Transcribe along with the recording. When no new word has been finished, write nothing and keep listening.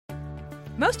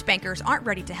Most bankers aren't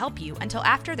ready to help you until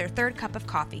after their third cup of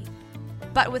coffee.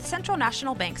 But with Central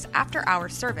National Bank's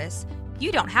after-hours service,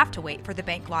 you don't have to wait for the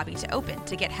bank lobby to open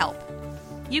to get help.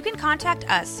 You can contact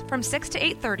us from 6 to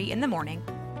 8:30 in the morning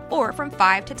or from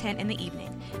 5 to 10 in the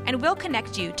evening, and we'll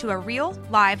connect you to a real,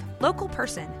 live, local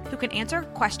person who can answer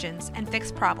questions and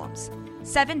fix problems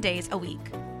 7 days a week.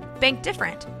 Bank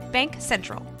different. Bank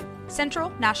Central. Central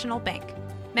National Bank.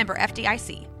 Member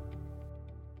FDIC.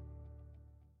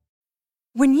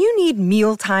 When you need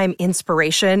mealtime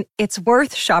inspiration, it's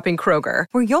worth shopping Kroger,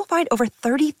 where you'll find over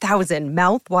 30,000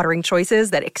 mouth-watering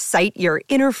choices that excite your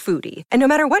inner foodie. And no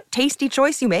matter what tasty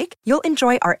choice you make, you'll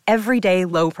enjoy our everyday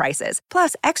low prices,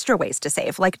 plus extra ways to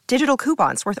save, like digital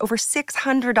coupons worth over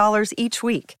 $600 each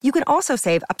week. You can also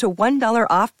save up to $1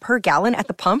 off per gallon at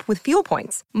the pump with fuel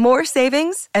points. More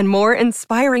savings and more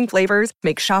inspiring flavors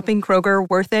make shopping Kroger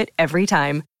worth it every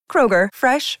time. Kroger,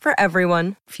 fresh for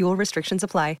everyone. Fuel restrictions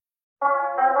apply.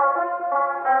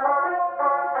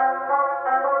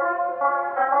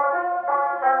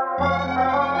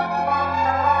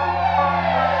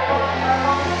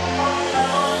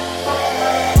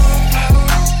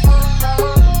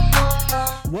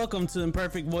 Welcome to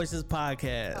Imperfect Voices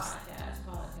Podcast.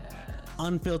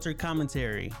 Unfiltered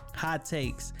commentary, hot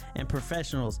takes, and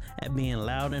professionals at being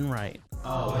loud and right.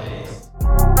 Always.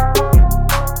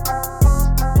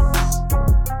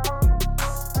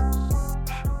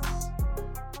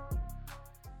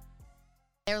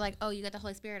 They were like, "Oh, you got the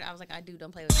Holy Spirit." I was like, "I do.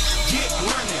 Don't play with me." Get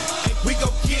money, we go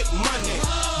get money.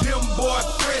 Them boy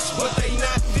fresh, but they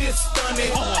not this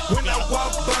stunning. When I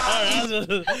walk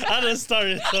by, I just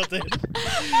started something.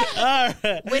 All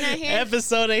right. When I hear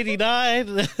Episode 89,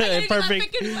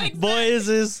 Imperfect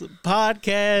Voices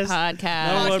Podcast.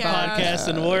 Number one podcast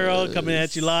in the world, coming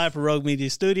at you live from Rogue Media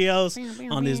Studios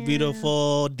on this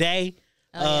beautiful day.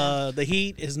 The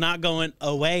heat is not going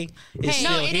away. It's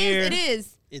still here. It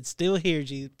is. It's still here,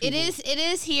 G. It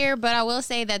is here, but I will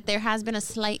say that there has been a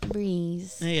slight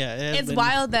breeze. Yeah, It's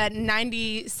wild that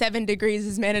 97 degrees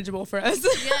is manageable for us.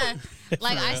 Yeah.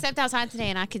 Like, I stepped outside today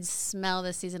and I could smell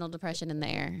the seasonal depression in the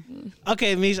air.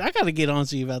 Okay, Mish, I got to get on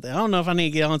to you about that. I don't know if I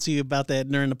need to get on to you about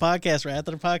that during the podcast or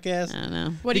after the podcast. I don't know.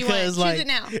 What do you want? Because, Choose it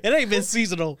now. It ain't been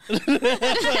seasonal.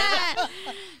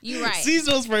 You're right.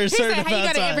 Seasonal's for a He certain said, how you amount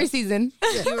got of it time. every season.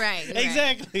 You're right.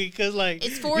 Exactly, because like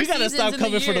It's 4 you gotta seasons stop in the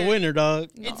coming for the year. winter, dog.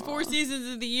 It's 4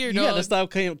 seasons of the year, You dog. gotta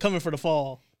stop coming for the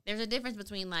fall. There's a difference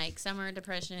between like summer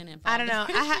depression and fall I don't know.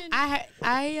 depression.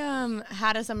 I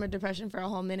had a summer depression for a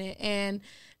whole minute, and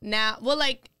now, well,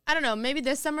 like, I don't know. Maybe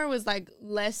this summer was like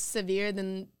less severe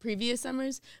than previous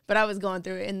summers, but I was going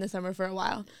through it in the summer for a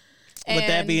while. With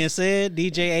that being said,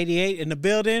 DJ 88 in the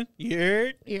building, you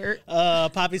heard?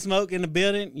 Poppy Smoke in the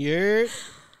building, you heard?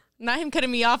 Not him cutting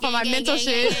me off on my mental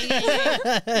shit.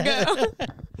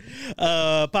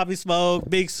 Poppy Smoke,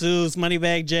 Big Suits,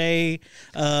 Moneybag J,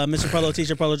 Mr. Polo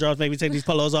Teacher, Polo Draws, maybe take these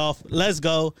polos off. Let's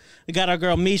go. We got our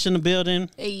girl Misha in the building.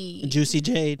 Hey. Juicy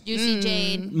Jade. Juicy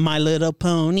Jade. My Little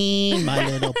Pony, My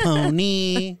Little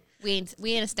Pony. We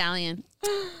ain't a stallion.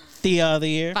 Thea of the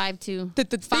year. 5'2".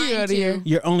 Thea of the year.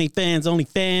 Your only fan.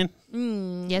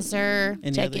 Yes, sir.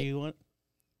 Any Check other it. you want?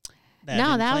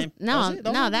 No, that was it?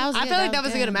 that was. I good. feel like that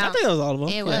was a good I amount. think that was all of them.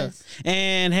 It was.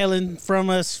 And hailing from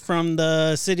us from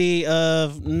the city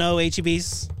of no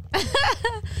HEBs.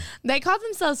 They call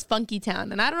themselves Funky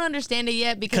Town, and I don't understand it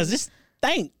yet Because it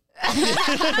stank.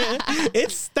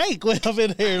 It stank way up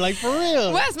in here, like for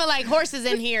real. Well, it smell like horses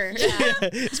in here.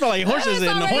 It smell like horses in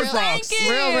the horn frogs.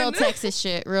 Real Texas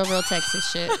shit. Real Texas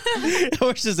shit.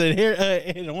 Horses in here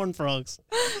in horn frogs.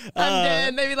 I'm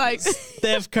dead. Maybe like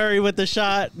Steph Curry with the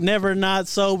shot. Never not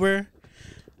sober.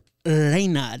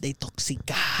 Reina de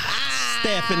Toxica.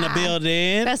 Steph in the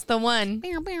building. that's the one.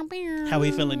 How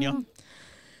we feeling, y'all?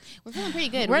 We're feeling pretty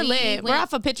good. We're lit. We're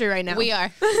off a picture right now. We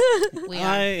are. We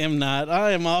I are. am not.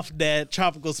 I am off that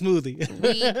tropical smoothie.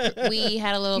 We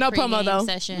had a little No pregame promo, though.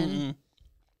 session.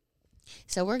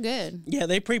 So we're good. Yeah,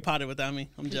 they pre-potted without me.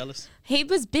 I'm jealous. He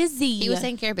was busy. He was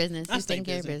taking care of business. He I was stay taking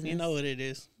care of busy. business. You know what it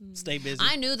is. Stay busy.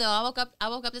 I knew though. I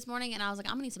woke up this morning and I was like,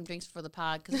 I'm gonna need some drinks for the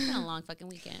pod because it's been a long fucking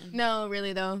weekend. No,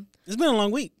 really though. It's been a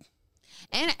long week.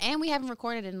 And we haven't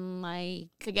recorded in like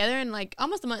Together in like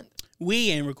almost a month. We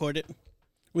ain't recorded.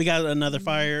 We got another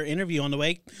fire interview on the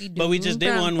way. But we just did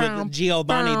Bow, one bow, with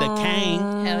Giovanni the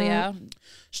King. hell yeah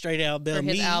Straight out Bill for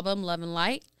his Me. album Love and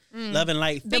Light. Love and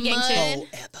Light. Big gang shit.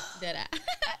 Did I?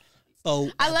 Oh,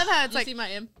 I love how it's You like see my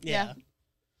M? yeah.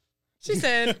 she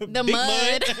said. The Big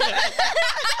mud.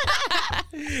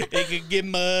 It could get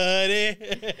muddy.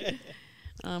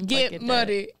 Get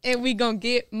muddy, and we gonna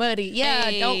get muddy. Yeah,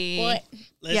 Hey. don't what?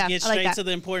 Let's Yeah, get I like straight that. to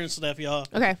the important stuff, y'all.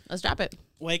 Okay, Let's drop it.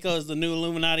 Waco is the new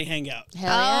Illuminati hangout. Hell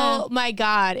yeah. Oh my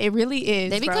God, it really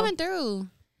is. They be bro. coming through.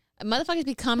 Motherfuckers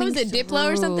be coming. Who is it,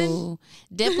 Diplo or something?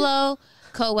 Diplo,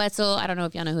 Co Wetzel. I don't know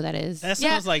if y'all know who that is. That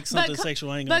sounds like something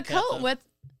sexual. I ain't gonna But Co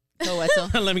Wetzel.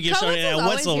 Let me get Shorty that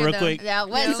Wetzel real quick. Yeah,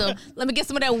 Wetzel. Let me get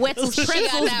some of that Wetzel's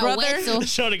pretzels, that brother. Wetzel.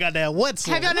 Shorty got that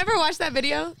Wetzel. Have y'all never watched that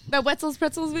video? That Wetzel's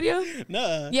pretzels video?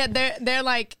 Nah. Yeah, they're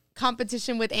like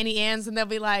competition with Annie Ann's, and they'll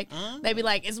be like,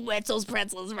 it's Wetzel's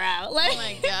pretzels, bro. Like, Oh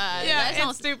my God. yeah, That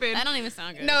sounds stupid. That don't even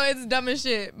sound good. No, it's dumb as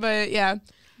shit. But yeah,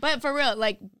 but for real,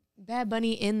 like Bad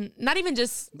Bunny in not even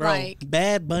just Bro, like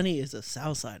Bad Bunny is a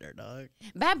Southsider, dog.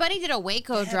 Bad Bunny did a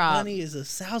Waco Bad drop. Bunny is a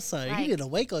Southsider. Like, He did a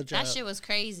Waco drop. That shit was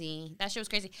crazy.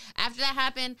 After that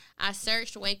happened, I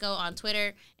searched Waco on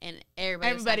Twitter, and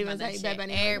everybody was talking about Bad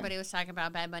Bunny. Everybody was talking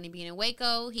about Bad Bunny being in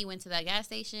Waco. He went to that gas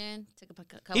station, took a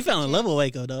couple. He fell in pictures. love with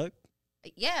Waco, dog.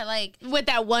 Yeah, like with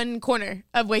that one corner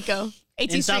of Waco, 18th In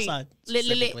Street. Southside,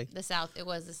 specifically. the South. It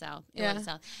was the South. It Yeah. was the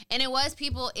South, and it was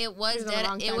people. It was He was on the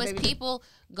wrong it side, was baby. people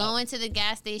going to the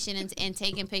gas station and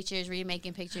taking pictures,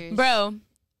 remaking pictures. Bro,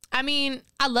 I mean,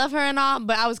 I love her and all,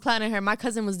 but I was clowning her. My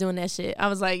cousin was doing that shit. I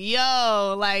was like,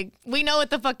 yo, like, we know what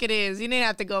the fuck it is. You didn't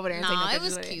have to go over there and take no No, it pictures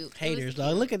was with cute. Haters,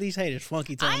 dog. Look at these haters.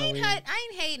 Funky town I over ain't here.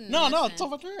 hating. No, Listen. it's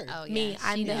over her. Oh, yeah, Me,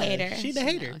 I'm she the knows. hater. She the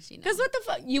hater. She knows. Because what the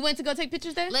fuck? You went to go take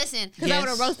pictures there? Listen, Because I would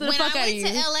have roasted the when fuck I out of went you.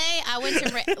 to LA, I went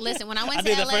to listen. When I went I to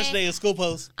did LA, the first day of school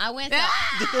post. I went to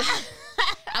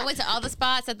I went to all the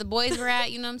spots that the boys were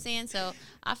at. You know what I'm saying? So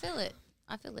I feel it.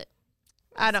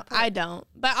 I don't.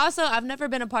 But also, I've never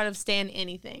been a part of Stan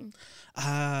anything.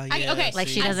 Yeah, okay. Like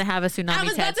see. she doesn't have a tsunami I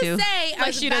was about to say,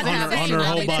 Like she doesn't have on her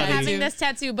whole body. having this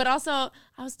tattoo, but also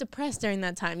I was depressed during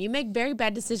that time. You make very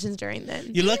bad decisions during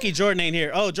then. You lucky Jordan ain't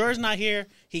here. Oh, Jordan's not here.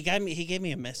 He gave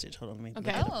me a message. Hold on, let me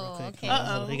Okay. look it up real Oh, quick. okay. Hold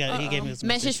on. He gave me this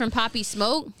Message from Poppy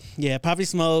Smoke, Yeah, Poppy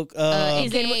Smoke.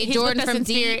 aka he's Jordan with us from in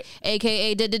D, spirit.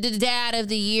 aka Dad of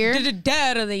the Year, The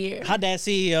dad of the year. Hot Dad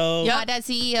CEO. Hot Dad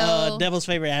CEO, Devil's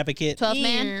favorite advocate. 12th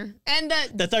man, And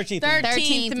The 13th.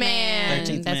 13th man.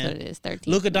 13th That's man. what it is. 13th.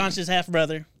 Luka Doncic's half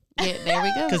brother. Yeah, there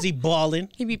we go. Because he balling.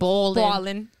 He be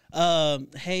Balling. balling.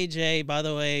 Hey Jay, by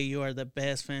the way, you are the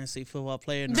best fantasy football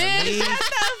player in our Bitch, league. shut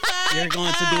the fuck You're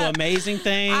going to do amazing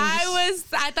things.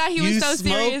 I thought he was You so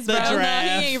serious, smoked the bro. draft.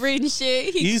 No, he ain't reading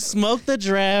shit. You smoked the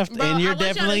draft, Bro, and I you're want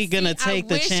y'all definitely to going to see- take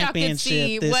the I wish y'all could championship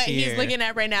see this what year. he's looking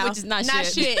at right now. Which is not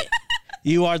shit.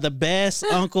 You are the best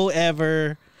uncle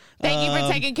ever. Thank you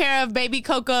for taking care of baby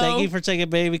Coco. Thank you for taking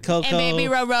baby Coco. and baby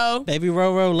Roro. Baby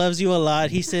Roro loves you a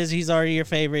lot. He says he's already your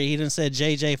favorite. He done said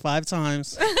JJ 5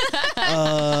 times.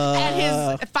 At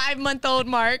his 5-month-old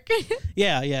mark.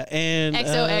 Yeah. And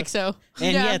XOXO.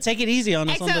 And Yeah. take it easy on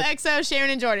us. XOXO, Sharon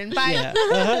and Jordan. Bye.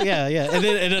 Yeah. And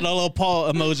then a little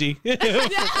paw emoji.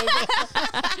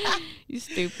 You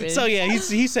stupid. So yeah,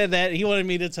 he said that he wanted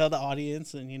me to tell the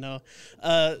audience, and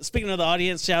speaking of the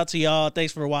audience, shout out to y'all.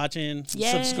 Thanks for watching.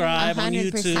 Yeah, Subscribe on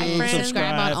 100%. YouTube.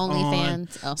 Subscribe on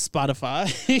OnlyFans. Oh.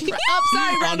 Spotify. Oh,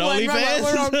 sorry, On wrong one.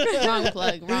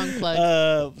 OnlyFans. Wrong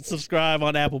plug. Subscribe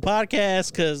on Apple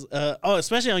Podcasts because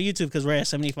especially on YouTube because we're at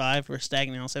 75. We're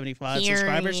stagnant on 75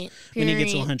 subscribers. We need to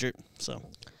get to 100. So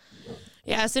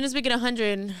Yeah, as soon as we get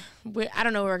 100, I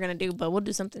don't know what we're going to do, but we'll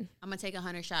do something. I'm gonna take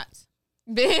 100 shots.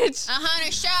 Bitch.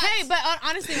 100 shots. Hey, but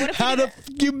honestly, what if how the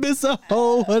you miss a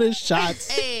whole 100 shots?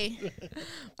 Hey.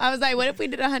 I was like, what if we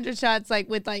did 100 shots like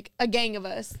with like a gang of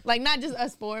us, like not just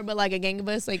us 4, but like a gang of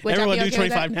us, like which Everyone I'd be do okay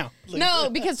with 25 that. now. No,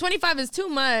 because 25 is too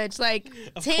much. Like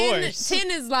Of 10 course.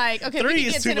 is like okay. 3 we can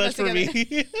is get too 10 of much us for together.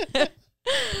 me.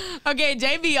 Okay,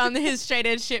 JB on his straight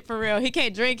edge shit for real. He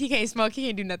can't drink, he can't smoke, he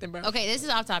can't do nothing, bro. Okay, this is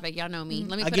off topic. Y'all know me.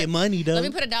 Let me I put get money though. Let me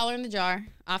put $1 in the jar.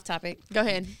 Off topic. Go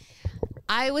ahead.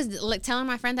 I was like telling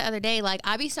my friend the other day, like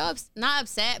I'd be so not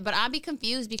upset, but I'd be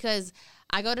confused because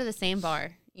I go to the same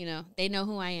bar. You know, they know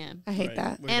who I am, I hate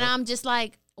that. and I'm just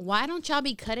like, why don't y'all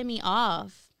be cutting me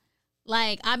off?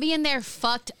 Like I be in there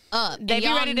fucked up. They and be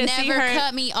y'all ready to never see her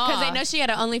cut me off because they know she had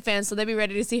an OnlyFans, so they be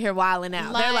ready to see her wilding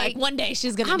out. They're like, Like, one day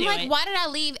she's gonna I'm do like, it. why did I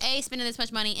leave A spending this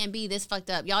much money and B this fucked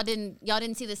up? Y'all didn't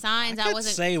see the signs. I could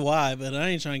wasn't say why, but I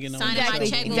ain't trying to get no signing money. my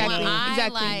check with Exactly. one eye.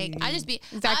 Exactly. Like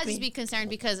I just be concerned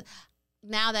because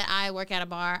now that I work at a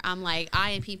bar, I'm like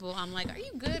eyeing people. I'm like, are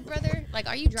you good, brother? Like,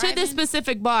 are you driving? To this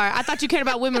specific bar, I thought you cared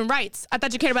about women's rights. I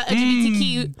thought you cared about LGBTQ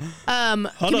community.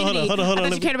 Hold on. I thought Let you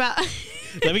me- cared about.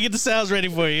 Let me get the sounds ready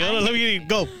for you. Hold on, let me get it.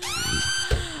 Go.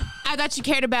 I thought you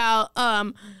cared about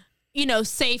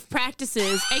safe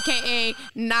practices, aka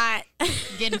not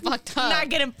getting fucked up. not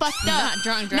getting fucked up, Not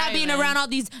drunk not being driving. around all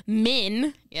these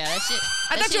men. Yeah, that shit.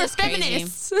 I that thought you were shit is crazy.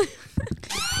 feminists.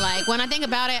 Like, when I think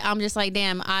about it, I'm just like,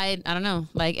 damn, I don't know.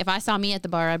 Like, if I saw me at the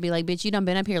bar, I'd be like, bitch, you done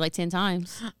been up here like 10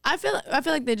 times. I feel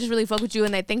like they just really fuck with you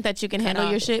and they think that you can handle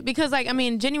your shit. Because, like, I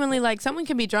mean, genuinely, like, someone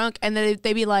can be drunk and then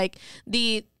they be like,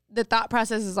 the thought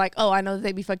process is like, oh, I know that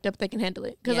they be fucked up, they can handle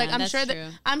it. Because, like,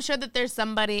 I'm sure that there's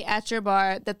somebody at your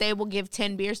bar that they will give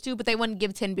 10 beers to, but they wouldn't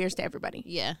give 10 beers to everybody.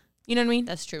 Yeah. You know what I mean?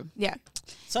 That's true. Yeah.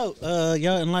 So,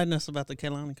 y'all enlighten us about the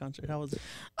Kehlani concert. How was it?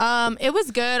 It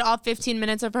was good. All 15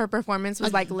 minutes of her performance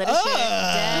was like lit as shit.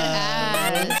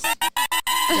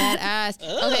 Dead ass.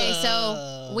 Okay,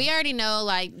 so we already know,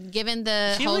 like, given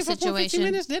the whole situation.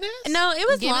 Minutes, dead ass? No, it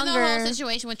was given longer. the whole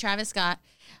situation with Travis Scott,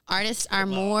 artists are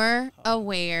more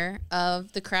aware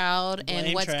of the crowd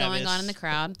and what's going on in the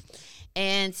crowd.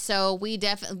 And so we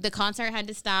the concert had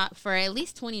to stop for at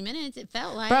least 20 minutes. It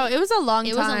felt like, bro, it was a long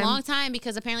time. It was a long time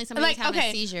because apparently somebody was having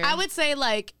a seizure. I would say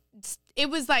like it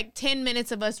was like 10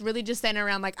 minutes of us really just standing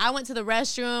around. Like I went to the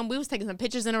restroom. We was taking some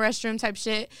pictures in the restroom type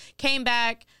shit. Came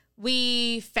back.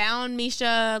 We found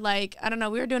Misha, like, I don't know,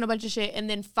 we were doing a bunch of shit, and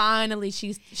then finally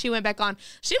she went back on.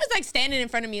 She was like standing in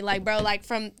front of me, like, bro, like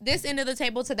from this end of the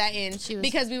table to that end,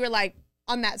 because we were like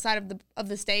on that side of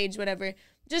the stage, whatever.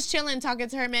 Just chilling, talking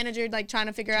to her manager, like trying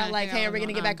to figure out, like, hey, are we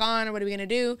gonna get back on, or what are we gonna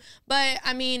do? But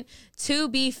I mean, to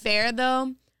be fair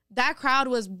though, that crowd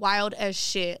was wild as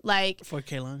shit. Like for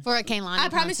Kehlani. For a Kehlani I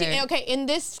promise concert. you. Okay, in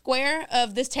this square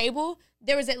of this table,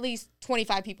 there was at least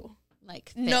 25 people.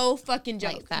 Like no fucking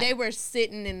joke. Like they were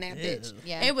sitting in that bitch.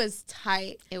 Yeah, it was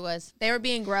tight. It was. They were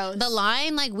being gross. The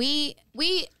line, like we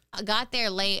got there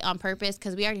late on purpose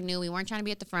because we already knew we weren't trying to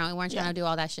be at the front. We weren't trying to do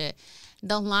all that shit.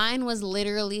 The line was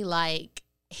literally like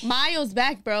miles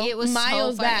back, bro. It was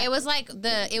miles so back. It was like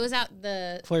it was out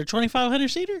the for a 2,500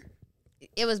 seater.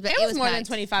 It was more packed. than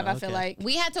 25. I feel like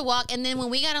we had to walk, and then when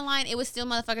we got in line, it was still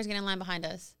motherfuckers getting in line behind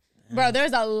us. Bro, there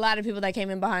was a lot of people that came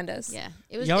in behind us. Yeah,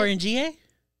 it was. Y'all were in GA.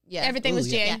 Yeah, everything was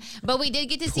GA. Yeah. But we did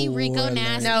get to see Rico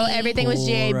Nasty. No, everything was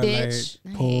GA, bitch.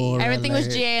 Everything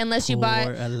was GA unless you bought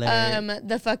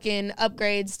the fucking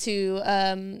upgrades to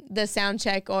the sound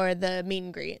check or the meet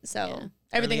and greet. So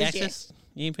everything was GA.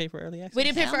 You didn't pay for early access? We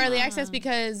didn't pay for early access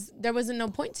because there wasn't no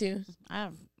point to.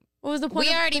 What was the point?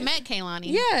 We already met Kehlani.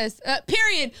 Yes.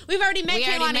 Period. We've already met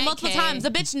Kehlani multiple times. The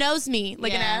bitch knows me.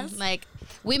 Like an ass. Like.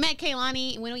 We met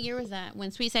Kehlani. What year was that?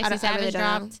 When Sweet Sexy Savage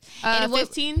dropped. 15,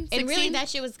 16? And really, that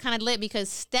shit was kind of lit because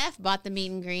Steph bought the meet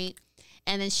and greet.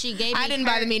 And then she gave me I didn't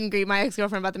buy the meet and greet. My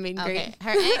ex-girlfriend bought the meet and greet.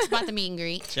 Her ex bought the meet and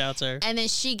greet. Shout to her. And then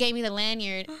she gave me the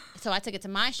lanyard. So I took it to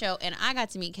my show and I got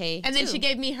to meet Kay. And then she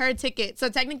gave me her ticket. So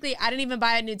technically, I didn't even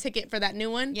buy a new ticket for that new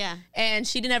one. Yeah. And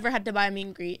she never had to buy a meet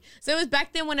and greet. So it was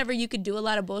back then whenever you could do a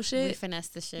lot of bullshit. We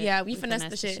finessed the shit. Yeah, we finessed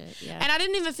the shit. Yeah. And I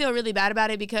didn't even feel really bad about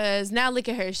it because now look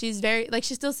at her. She's very, like,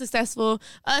 she's still successful.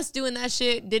 Us doing that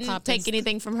shit didn't take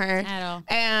anything from her. At all.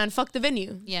 And fuck the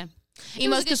venue. Yeah.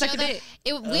 Emos could suck a dick.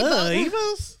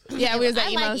 Emos? Yeah, we was at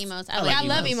I emos. like emos. I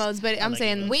love emos, but I'm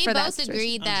saying we for both that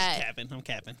agreed that I'm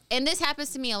capping. And this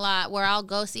happens to me a lot where I'll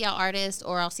go see an artist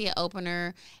or I'll see an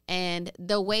opener and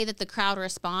the way that the crowd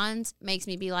responds makes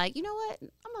me be like, you know what?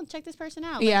 I'm gonna check this person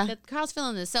out. Like, yeah. The crowd's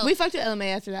feeling this. So we fucked with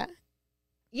LMA after that.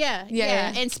 Yeah.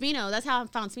 And Smino. That's how I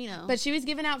found Smino. But she was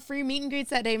giving out free meet and greets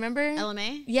that day, remember?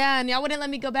 LMA? Yeah, and y'all wouldn't let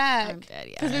me go back. I'm dead,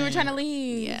 yeah. Because we were trying to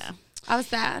leave. Yeah. I was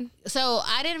sad. So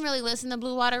I didn't really listen to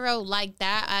Blue Water Road like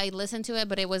that. I listened to it,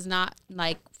 but it was not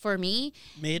like for me.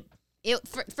 Mid.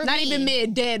 For not me, even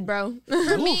mid, dead, bro.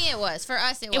 For me, it was. For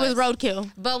us, it was. It was roadkill.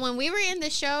 But when we were in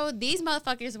the show, these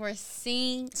motherfuckers were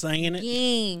singing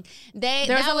it.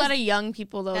 There was a lot of young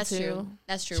people though too.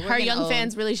 That's true. Her young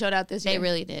fans really showed out this year. They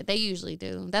really did. They usually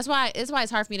do. That's why it's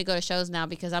hard for me to go to shows now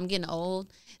because I'm getting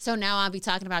old. So now I'll be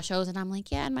talking about shows and I'm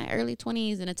like, yeah, in my early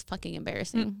 20s, and it's fucking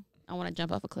embarrassing. I want to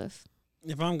jump off a cliff.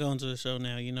 If I'm going to a show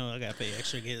now, you know I gotta pay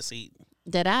extra to get a seat.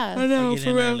 Dead ass. I know,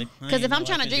 for real. Because if I'm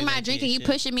trying to drink my drink and you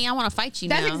pushing me, I want to fight you.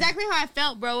 That's now. exactly how I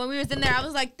felt, bro. When we was in there, I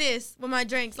was like this with my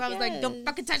drink. So I was like, don't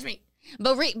fucking touch me.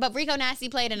 But Rico Nasty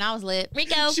played and I was lit.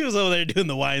 Rico. She was over there doing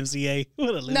the YMCA.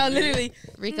 What a no, literally.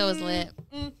 Rico was lit.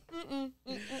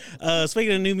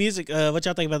 Speaking of new music, what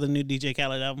y'all think about the new DJ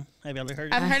Khaled album? Have y'all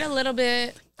heard it? I've heard a little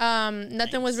bit.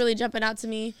 Nothing was really jumping out to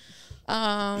me.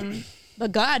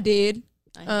 But God did.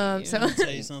 So let me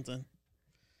tell you something.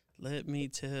 Let me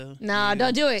tell Nah,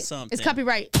 don't do it. Something. It's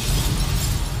copyright.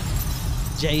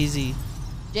 Jay-Z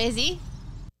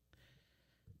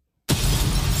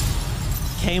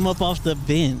came up off the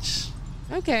bench.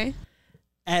 Okay.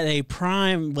 At a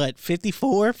prime,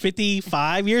 54,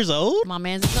 55 years old? My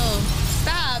man's soul.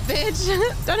 Stop,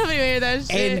 bitch. Don't even hear that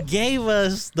shit. And gave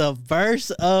us the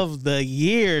verse of the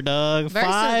year, dog. Verse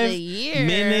 5 of the year.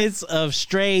 minutes of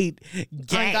straight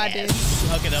gas. God did.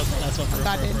 Okay, that's what for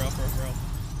real.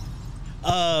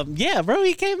 Yeah, bro,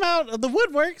 he came out of the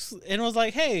woodworks and was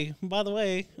like, hey, by the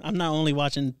way, I'm not only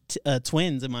watching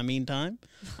Twins in my meantime,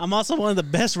 I'm also one of the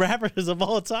best rappers of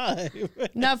all time.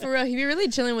 No, for real. He'd be really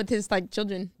chilling with his like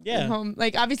children at home.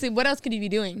 Like, obviously, what else could he be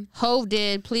doing? Hove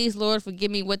did. Please, Lord, forgive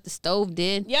me what the stove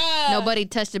did. Yeah. Nobody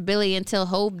touched a billy until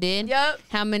Hove did. Yep.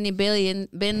 How many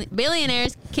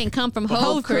billionaires can come from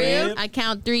Hove crib? I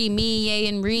count 3, me, Ye,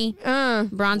 and Ree.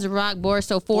 Bronze and Rock Board,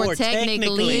 so 4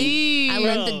 technically. I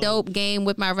left the dope game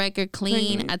with my record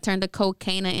clean. I turned the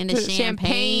cocaine into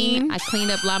champagne. I cleaned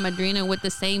up La Madrina with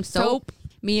the same soap.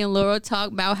 Me and Laurel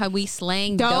talk about how we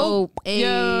slang dope.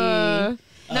 Yeah.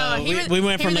 No, we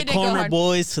went from the corner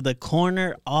boys to the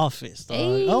corner office. Dog.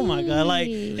 Oh my God. Like,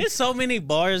 there's so many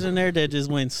bars in there that just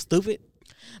went stupid.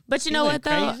 But you know what,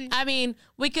 though? Crazy? I mean,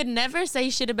 we could never say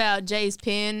shit about Jay's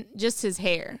pen, just his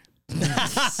hair.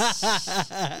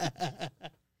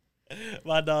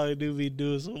 My dog do be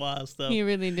doing some wild stuff. He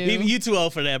really do. You too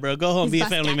old for that, bro. Go home, be a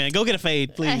family man. Go get a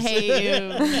fade, please. I hate you.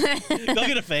 Go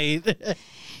get a fade.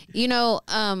 You know,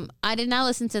 I did not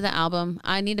listen to the album.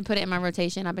 I need to put it in my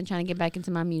rotation. I've been trying to get back into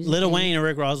my music. Lil Wayne and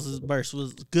Rick Ross's verse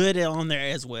was good on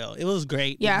there as well. It was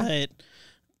great. Yeah. But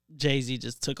Jay-Z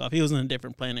just took off. He was on a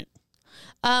different planet.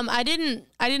 I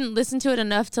didn't listen to it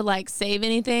enough to like save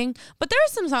anything, but there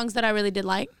are some songs that I really did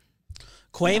like.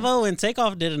 Quavo and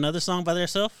Takeoff did another song by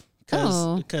themselves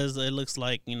because it looks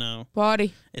like, you know,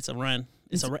 Party. It's a run.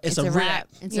 It's a rap.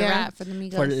 It's a rap for the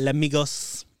Migos. For the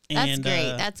Migos. That's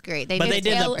great. That's great. They did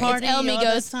the party El Migos.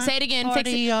 all the time. Say it again.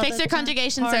 Fix your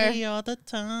conjugation, sir. Party all the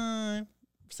time.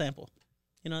 Sample.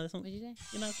 You know that song? What'd you say?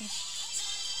 You know that song?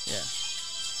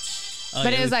 Yeah.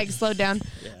 But it was like slowed down.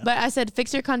 Yeah. But I said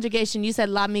fix your conjugation. You said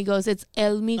La Migos. It's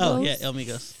El Migos. Oh yeah, El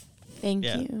Migos. Thank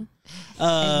you.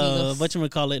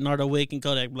 Whatchamacallit, Nardo Wick and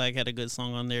Kodak Black had a good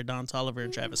song on there. Don Toliver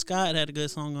and Travis Scott had a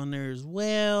good song on there as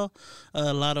well.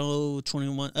 Lotto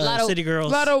 21, City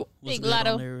Girls was Big good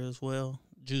Lotto on there as well.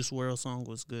 Juice WRLD song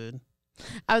was good.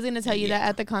 I was gonna tell you that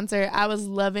at the concert, I was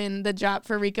loving the drop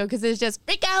for Rico because it's just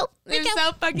Rico. It's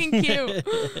so fucking cute.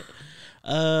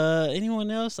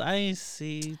 Anyone else? I ain't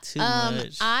see too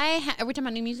much. Are we talking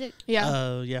about new music?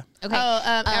 Yeah. Yeah. Okay.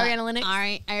 Ariana Lennox.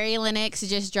 Ari Lennox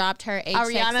just dropped her H-Sex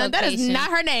Ariana, location. that is not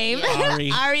her name.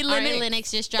 Yeah. Ari Lennox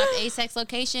just dropped H-Sex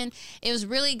location. It was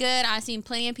really good. I've seen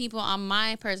plenty of people on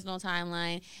my personal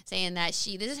timeline saying that this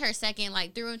is her second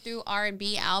like through and through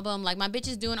R&B album. Like my bitch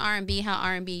is doing R&B how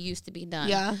R&B used to be done.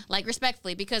 Yeah. Like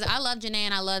respectfully, because I love Janae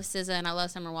and I love SZA and I love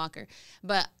Summer Walker,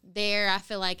 but I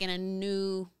feel like in a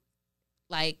new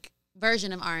like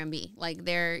version of R&B, like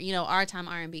they're, you know, our time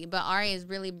R&B, but Ari is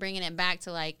really bringing it back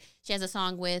to like, she has a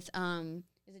song with,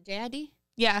 is it JID?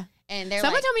 Yeah. And they're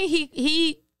someone told me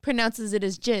he pronounces it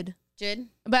as Jid. Jid?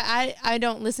 But I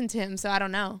don't listen to him, so I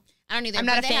don't know. I don't either. I'm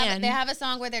not a fan. They have a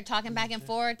song where they're talking back and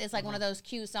forth. It's like one of those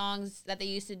cute songs that they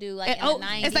used to do like in the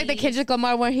 90s. It's like the Kendrick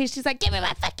Lamar one. She's like, give me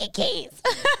my fucking keys.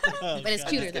 But it's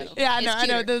cuter though. Yeah, I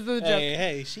know. This is a joke.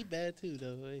 Hey, she bad too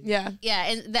though. Yeah.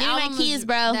 Yeah, and the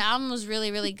album was really,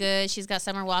 really good. She's got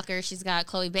Summer Walker. She's got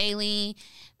Chloe Bailey.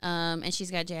 And she's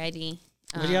got JID.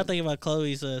 What do y'all think about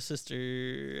Chloe's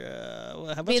sister?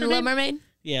 What's being her Little name? Mermaid?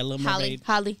 Yeah, Little Mermaid.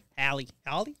 Holly.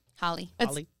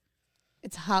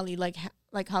 It's Holly, like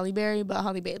Holly Berry, but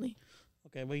Holly Bailey.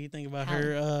 Okay, what do you think about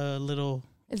her little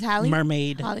It's Holly?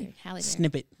 mermaid Halle Berry.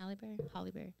 snippet? Halle Berry. Halle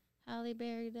Berry. Halle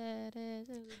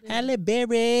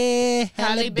Berry.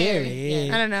 Halle Berry.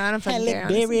 Yeah. I don't know. I don't fucking care.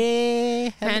 Halle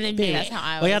Berry. Halle Berry. That's how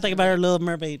I What y'all think about her Little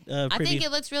Mermaid preview? I think it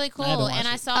looks really cool. And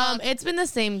I saw it's been the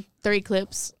same 3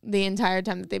 clips the entire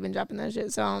time that they've been dropping that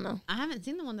shit, so I don't know. I haven't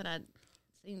seen the one that I'd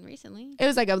seen recently. It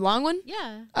was like a long one?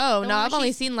 Yeah. Oh, no, I've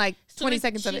only seen like 20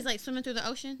 seconds of it. She's like swimming through the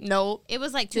ocean? No. It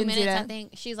was like 2 minutes, I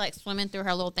think. She's like swimming through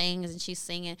her little things and she's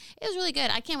singing. It was really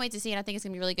good. I can't wait to see it. I think it's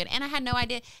going to be really good. And I had no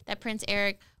idea that Prince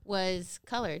Eric was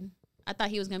colored. I thought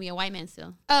he was going to be a white man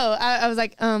still. Oh, I was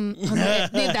like,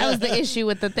 that was the issue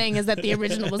with the thing is that the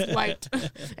original was white.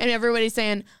 And everybody's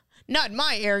saying, not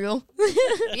my Ariel.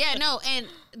 Yeah, no,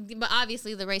 but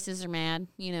obviously the racists are mad,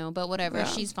 you know, but whatever. Yeah.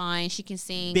 She's fine. She can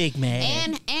sing. Big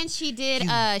man. And she did,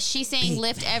 she sang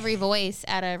Lift Every Voice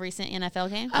at a recent NFL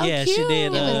game. Oh, yeah, cute. she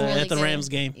did really at the good. Rams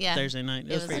game Thursday night.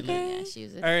 It was pretty good. Yeah, she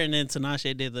was Her and then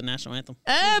Tinashe did the national anthem.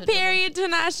 Period,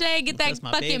 Tinashe. Get that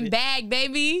fucking bag,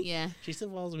 baby. Yeah. She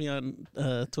still follows me on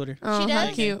Twitter. Oh, she does?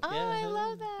 How cute. Oh, I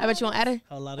love that. I bet you won't add her.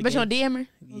 I bet you won't DM her.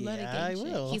 Yeah, I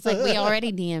will. He's like, we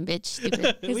already DM, bitch.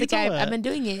 Stupid. He's like, I've been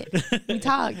doing it. We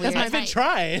talk. I've been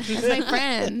trying. That's my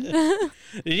friend. Did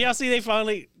y'all see we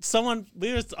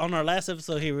was on our last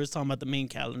episode here, we was talking about the meme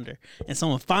calendar, and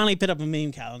someone finally put up a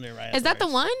meme calendar right Is that the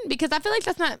one? Because I feel like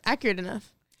that's not accurate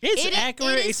enough. It's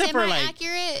accurate, except for like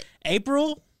accurate.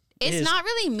 April It's not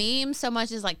really memes so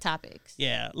much as like topics.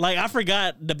 Yeah, like I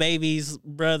forgot the baby's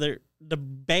brother. The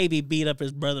baby beat up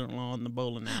his brother-in-law in the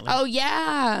bowling alley. Oh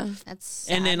yeah, that's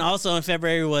sad. And then also in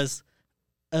February was,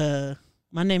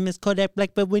 my name is Kodak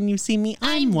Black, but when you see me,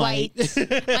 I'm white.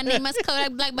 My name is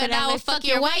Kodak Black, but I will fuck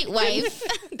your white wife.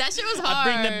 That shit was hard.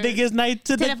 I bring the biggest knife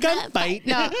to the gunfight.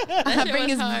 No, I bring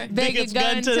his biggest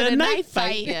gun to the knife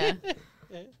fight. Yeah.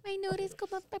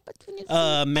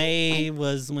 May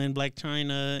was when Black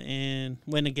China and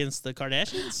went against the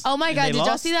Kardashians. Oh my God! Did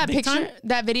y'all see that picture,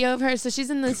 that video of her? So she's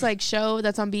in this like show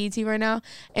that's on BET right now,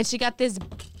 and she got this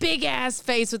big ass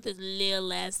face with this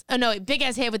little ass. Oh no, big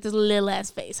ass head with this little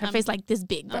ass face. Her face like this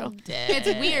big, bro. It's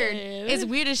weird. It's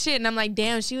weird as shit. And I'm like,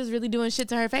 damn, she was really doing shit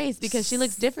to her face because she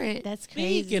looks different. That's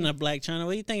crazy. Speaking of Black China,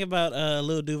 what do you think about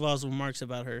Lil Duval's remarks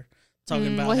about her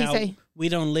talking about what'd he how say? we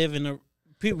don't live in a.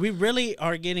 We really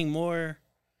are getting more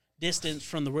distance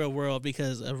from the real world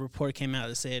because a report came out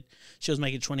that said she was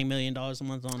making $20 million a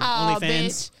month on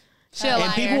OnlyFans.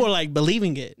 And people were like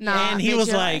believing it. Nah, and he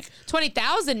was like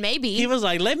 20,000 maybe. He was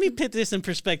like, let me put this in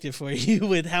perspective for you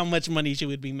with how much money she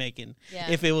would be making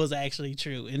if it was actually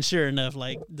true. And sure enough,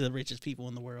 like the richest people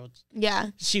in the world,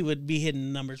 she would be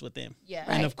hitting numbers with them. Yeah.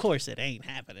 And of course it ain't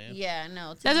happening. Yeah,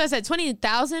 no. That's what I said.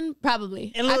 20,000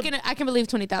 probably. And I can believe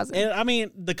 20,000. And I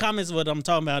mean, the comments what I'm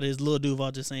talking about is Lil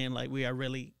Duval just saying like we are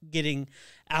really getting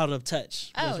out of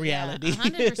touch with reality. Yeah,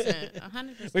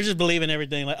 100%. We're just believing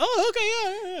everything like, oh,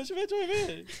 okay, yeah, she made 20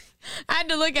 million. I had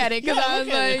to look at it because I was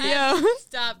like, yo.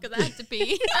 Stop, because I have to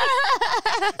pee.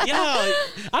 Yo, I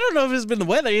don't know if it's been the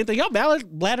weather or anything. Y'all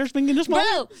bladder's been getting small.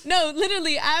 Bro, no,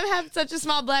 literally, I have such a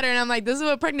small bladder, and I'm like, this is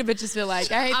what pregnant bitches feel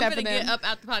like. I hate that for them. I'm going to get up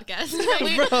out the podcast.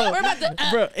 We're about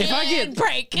to if I get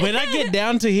break. When I get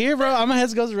down to here, bro, I'm going to have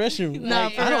to go to the restroom. No,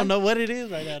 like, I don't know what it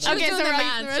is right now. Okay, so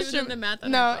we're doing the math.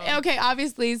 No, okay,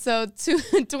 obviously, so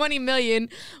 20 million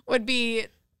would be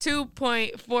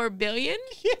 2.4 billion,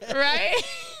 right?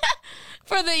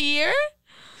 For the year.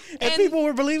 And people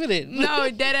were believing it.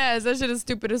 No, dead ass. That shit is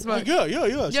stupid as fuck. Like,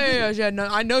 yeah. No,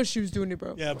 I know she was doing it,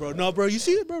 bro. Yeah, bro. No, bro. You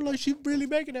see it, bro? Like, she really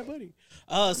making that money.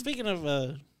 Speaking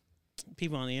of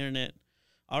people on the internet,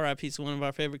 R.I.P. to one of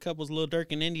our favorite couples, Lil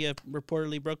Durk and India,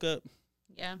 reportedly broke up.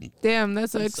 Yeah. Damn, that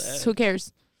sucks. Who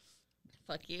cares?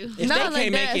 Fuck you. If they can't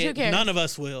make it, none of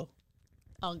us will.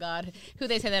 Oh, God. Who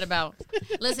they say that about?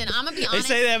 Listen, I'm going to be honest.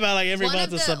 They say that about like every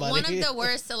month of somebody. One of the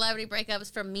worst celebrity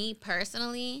breakups for me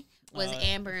personally was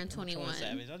Amber and 21.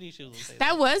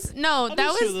 That was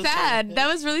sad. That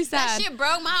was really sad. That shit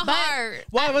broke my heart.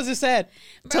 Why was it sad?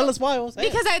 Tell us why it was sad.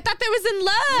 Because I thought they was in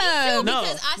love. No,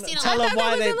 because I seen tell us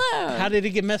why they. How did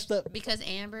it get messed up? Because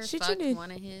Amber fucked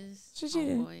one of his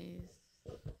homeboys.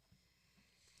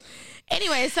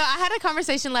 Anyway, so I had a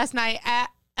conversation last night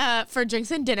at for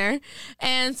drinks and dinner,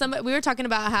 and we were talking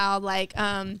about how like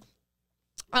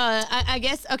I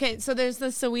guess okay. So there's the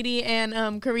Saweetie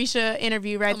and Carisha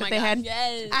interview, right? That they had.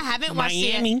 Yes. I haven't watched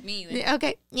it yet. Me either.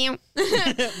 Okay. Yeah.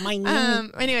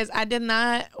 Anyways, I did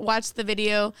not watch the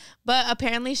video, but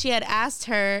apparently she had asked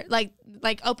her like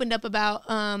opened up about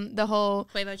the whole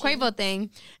Quavo thing,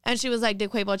 and she was like,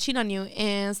 "Did Quavo cheat on you?"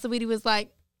 And Saweetie was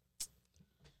like,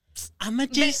 I'ma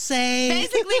just say.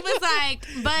 Basically was like,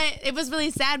 but it was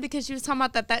really sad because she was talking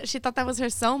about that she thought that was her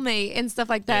soulmate and stuff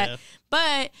like that. Yeah.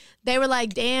 But they were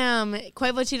like, damn,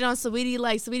 Quavo cheated on Saweetie,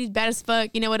 like Saweetie's bad as fuck,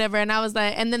 whatever. And I was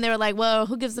like, and then they were like, well,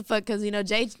 who gives a fuck? Because,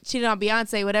 Jay cheated on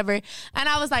Beyonce, whatever. And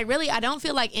I was like, really, I don't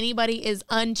feel like anybody is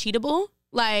uncheatable.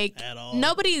 Like,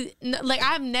 nobody, like,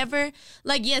 I've never,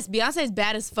 like, yes, Beyonce's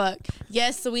bad as fuck.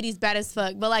 Yes, Saweetie's bad as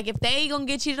fuck. But, like, if they gonna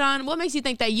get cheated on, what makes you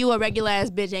think that you, a regular-ass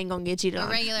bitch, ain't gonna get cheated on?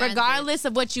 Regardless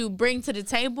of what you bring to the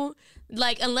table,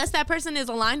 like, unless that person is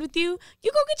aligned with you,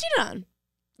 you gonna get cheated on.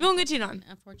 You gonna get cheated on.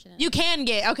 Unfortunately. You can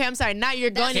get. Okay, I'm sorry. Not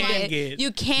you're going to get.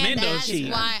 You can. That's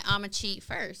why I'm a cheat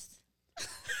first.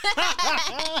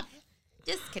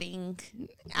 Just kidding.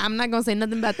 I'm not gonna say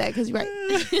nothing about that because you're right.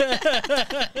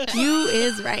 You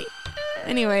is right.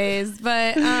 Anyways,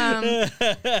 but that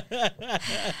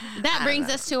brings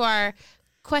us to our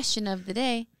question of the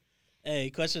day.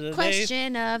 Hey, question of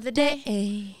the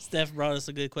day. Steph brought us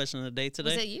a good question of the day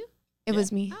today. Was it you? It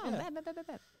was me. Oh,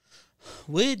 bad.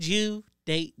 Would you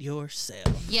date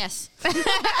yourself? Yes. I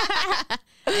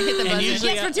hit the button. Yes,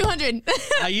 for 200.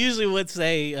 I usually would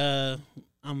say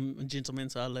I'm a gentleman,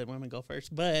 so I'll let women go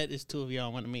first. But it's two of y'all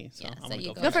and one of me, so I'm gonna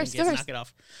go first. Go first. Knock it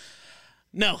off.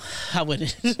 No, I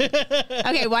wouldn't.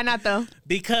 Okay, why not though?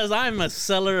 Because I'm a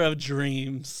seller of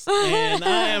dreams, and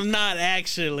I am not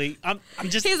actually. I'm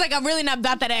just. He's like, I'm really not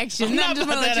about that action. I'm not just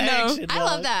about want to let that you know. action, I dog.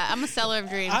 love that. I'm a seller of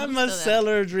dreams. I'm a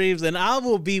seller of dreams, and I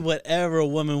will be whatever a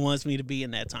woman wants me to be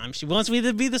in that time. She wants me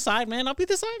to be the side man. I'll be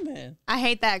the side man. I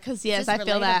hate that because yes, This I is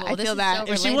feel that. relatable. I This feel is that.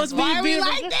 so If she wants me Why to are be we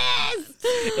like this?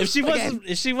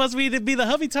 if she wants me to be the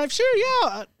hubby type, sure,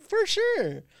 yeah, for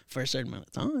sure, for a certain amount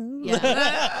of time. Yeah.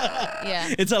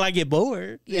 Yeah. Until I get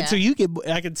bored. Yeah. Until you get,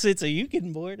 I can sit till you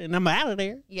getting bored, and I'm out of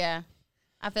there. Yeah.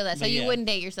 I feel that. So But you yeah. wouldn't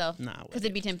date yourself? Nah, I Because wouldn't.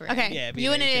 it'd be temporary. Okay, Yeah, be you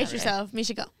wouldn't very date temporary. yourself.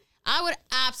 Misha, go. I would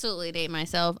absolutely date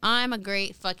myself. I'm a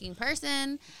great fucking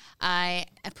person. I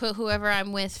put whoever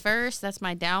I'm with first. That's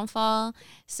my downfall.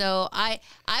 So I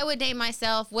would date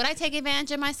myself. Would I take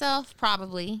advantage of myself?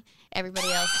 Probably.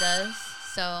 Everybody else does.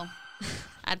 So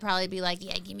I'd probably be like,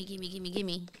 yeah,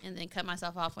 gimme, and then cut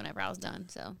myself off whenever I was done.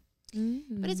 So,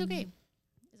 but it's okay.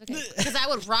 It's okay because I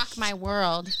would rock my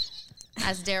world,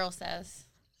 as Daryl says.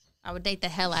 I would date the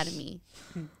hell out of me.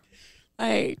 I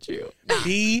hate you.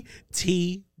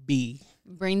 BTB.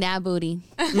 Bring that booty.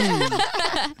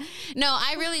 No,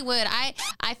 I really would.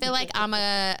 I feel like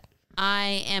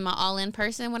I am an all-in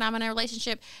person when I'm in a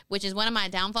relationship, which is one of my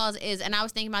downfalls and I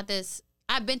was thinking about this.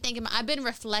 I've been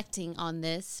reflecting on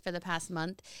this for the past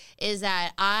month, is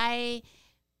that I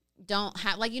don't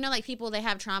have, like, you know, like people, they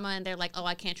have trauma and they're like, oh,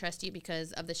 I can't trust you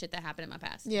because of the shit that happened in my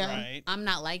past. Yeah. Right. I'm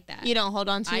not like that. You don't hold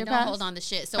on to I your don't past? hold on to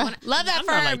shit. So when Love that I'm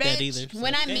for not her, like that bitch. either. So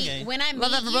when I gang, meet gang. when I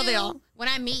Love that for both of y'all.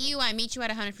 meet you, when I meet you at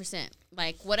 100%.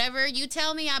 Like whatever you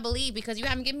tell me, I believe because you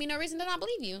haven't given me no reason to not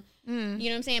believe you. You know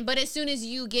what I'm saying? But as soon as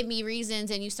you give me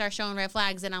reasons and you start showing red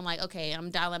flags, then I'm like, okay, I'm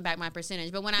dialing back my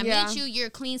percentage. But when I meet you, you're a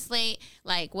clean slate.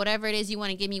 Like whatever it is you want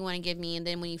to give me, and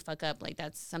then when you fuck up, like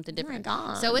that's something different.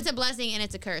 God. So it's a blessing and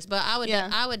it's a curse. But I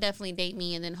Yeah. would definitely date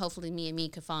me, and then hopefully me and me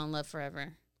could fall in love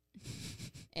forever,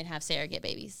 and have surrogate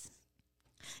babies.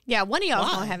 Yeah, one of y'all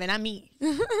Why? gonna have it, not me.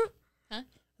 I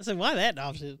said, why that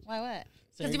option? Why what?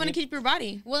 Because you want to keep your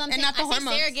body. Well, I'm and saying, not the I say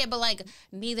hormones. surrogate, but like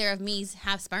neither of me's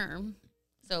have sperm,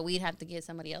 so we'd have to get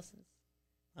somebody else's.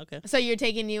 Okay. So you're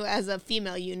taking you as a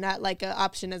female you, not like an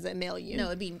option as a male you. No,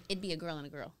 it'd be a girl and a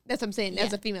girl. That's what I'm saying. Yeah.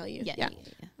 As a female you. Yeah.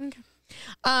 Okay.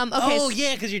 Oh,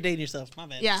 yeah, because you're dating yourself. My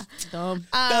bad. Yeah. Dumb.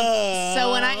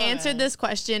 So when I answered this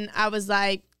question, I was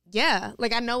like, yeah,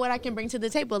 like I know what I can bring to the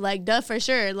table. Like, duh, for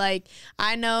sure. Like,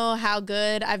 I know how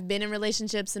good I've been in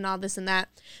relationships and all this and that.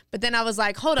 But then I was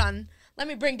like, hold on. Let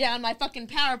me bring down my fucking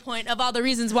PowerPoint of all the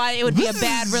reasons why it would be a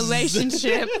bad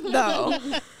relationship, though.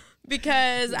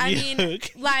 Because, I mean,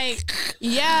 Yuck. like,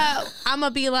 yeah, I'm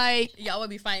going to be like, Y'all would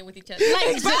be fighting with each other.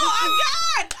 like, bro,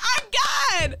 I'm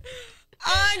God.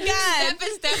 Steph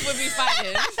and Steph would be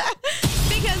fighting.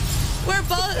 Because we're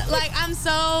both, like, I'm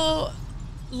so,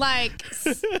 like,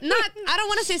 I don't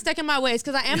want to say stuck in my ways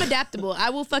because I am adaptable. I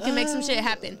will fucking make some shit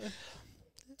happen.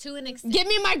 To an extent. Give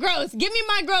me my growth. Give me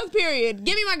my growth period.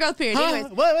 Give me my growth period.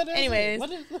 Anyways,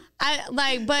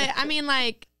 but I mean,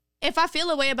 like, if I feel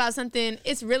a way about something,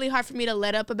 it's really hard for me to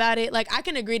let up about it. Like, I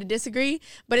can agree to disagree,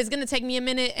 but it's going to take me a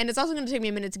minute, and it's also going to take me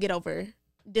a minute to get over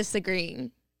disagreeing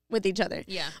with each other.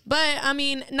 Yeah. But, I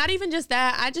mean, not even just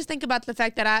that. I just think about the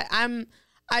fact that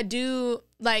I do,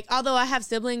 like, although I have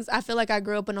siblings, I feel like I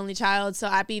grew up an only child, so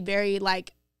I'd be very,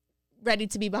 like, ready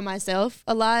to be by myself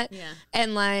a lot. Yeah.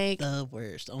 And, like, The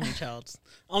worst.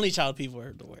 Only child people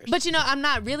are the worst. but you know, I'm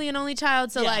not really an only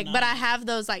child, so Yeah, like, no. but I have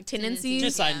those like tendencies.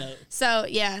 just side note. So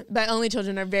yeah, but only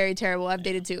children are very terrible. I've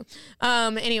dated too.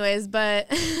 Anyways, but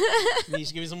You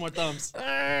should give me some more thumbs.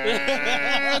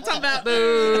 talk about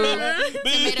boo.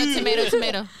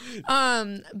 Tomato.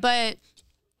 But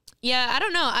yeah, I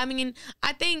don't know. I mean,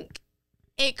 I think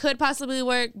it could possibly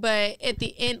work, but at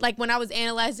the end, like when I was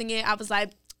analyzing it, I was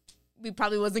like, we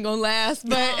probably wasn't gonna last,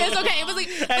 but it's okay. It was like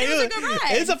Hey, it was a good ride.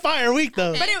 It's a fire week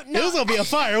though. But it was gonna be a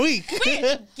fire week.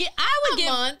 I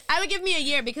month. would give me a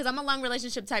year because I'm a long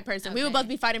relationship type person. We would Okay. both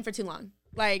be fighting for too long.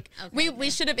 Like Okay,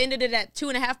 we should have ended it at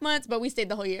 2.5 months, but we stayed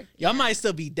the whole year. Y'all might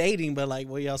still be dating, but like,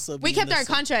 y'all still be We in kept the our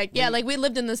same- contract. Yeah, like we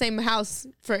lived in the same house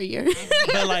for a year.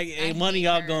 But like, one of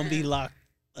y'all gonna be locked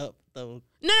up though.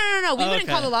 No. We wouldn't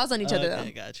Okay. call the laws on each other Okay,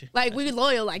 though. got you. Like we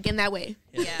loyal, like in that way.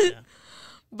 Yeah.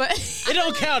 But It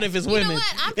don't count if it's women.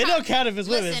 what? I'm It proud- don't count if it's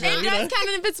women. Listen, So, I'm it you know? does count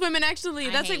if it's women. Actually,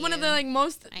 that's like hate one of you. the like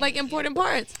most I like hate important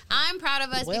parts. I'm proud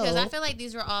of us because Well. I feel like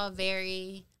these were all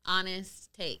very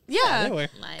honest takes. Yeah, they were.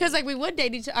 because like we would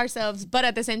date ourselves, but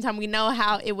at the same time we know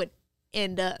how it would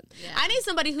end up. Yeah. I need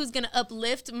somebody who's gonna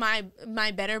uplift my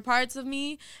better parts of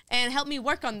me and help me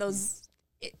work on those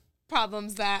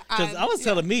problems that Because I was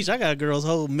telling Mish, I got a girl's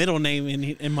whole middle name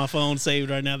in my phone saved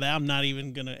right now that I'm not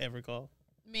even gonna ever call.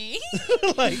 Me?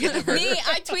 Like, ever. Me,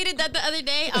 I tweeted that the other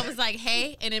day. I was like,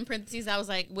 hey, and in parentheses, I was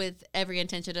like, with every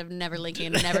intention of never linking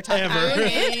and never talking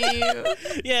to you.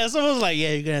 Yeah, someone was like,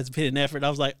 yeah, you're going to have to put in effort. I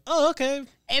was like, oh, okay.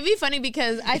 It'd be funny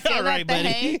because I feel All right, like buddy.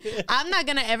 hey, I'm not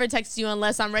going to ever text you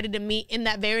unless I'm ready to meet in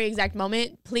that very exact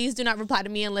moment. Please do not reply to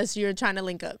me unless you're trying to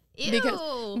link up. Ew.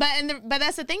 But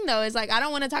that's the thing, though, is like, I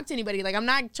don't want to talk to anybody. Like, I'm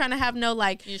not trying to have no,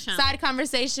 like, side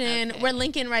conversation. Okay. We're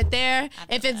linking right there.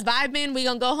 If it's vibing, we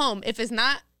going to go home. If it's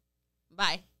not,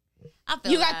 bye.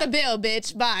 You got the bill,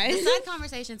 bitch. Bye. The side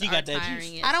conversations are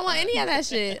tiring. I don't want any of that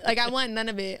shit. Like, I want none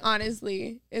of it,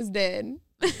 honestly. It's dead.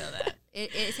 I feel that.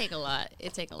 It take a lot.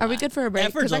 It take a lot. Are we good for a break?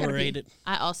 Effort's overrated.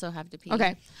 I also have to pee.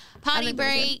 Okay. Potty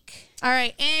break. All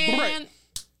right. And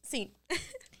scene.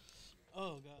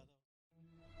 Oh, God.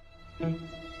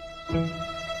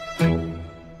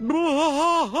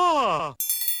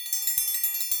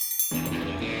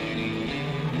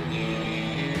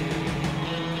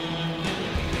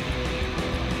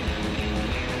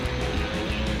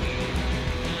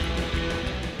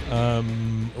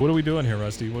 What are we doing here,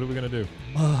 Rusty? What are we going to do?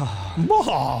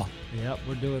 Yep,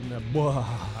 we're doing the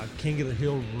King of the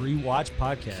Hill Rewatch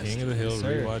Podcast. King of the Hill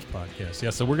Rewatch Podcast.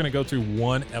 Yeah, so we're going to go through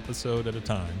one episode at a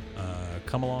time.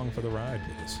 Come along for the ride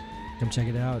with us. Come check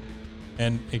it out.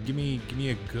 And give me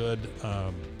a good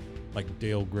like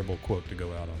Dale Gribble quote to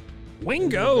go out on.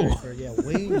 Wingo. Yeah,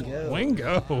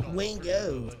 Wingo.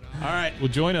 Wingo. All right. Well,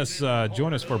 join us for the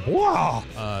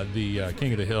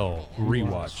King of the Hill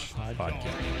Rewatch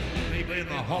Podcast. Deep in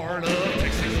the heart of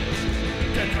Texas,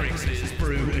 that drinks his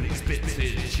brew and he spits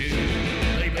his chew.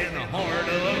 Deep in the heart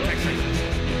of Texas,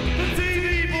 the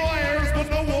TV blares but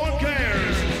no one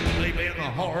cares. Deep in the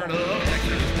heart of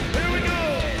Texas, here we go.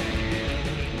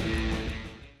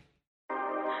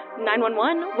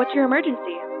 911, what's your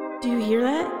emergency? Do you hear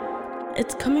that?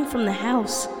 It's coming from the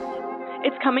house.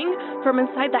 It's coming from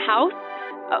inside the house?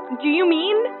 Do you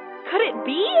mean? Could it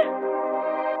be?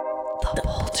 The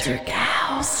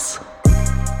Poltergeist.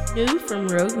 New from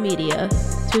Rogue Media.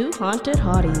 Two haunted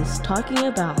hotties talking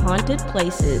about haunted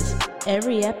places.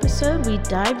 Every episode we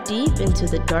dive deep into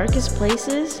the darkest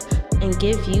places and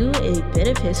give you a bit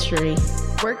of history.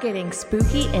 We're getting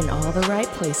spooky in all the right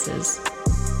places.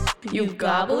 You've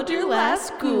gobbled your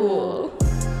last ghoul.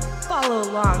 Follow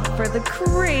along for the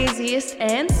craziest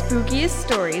and spookiest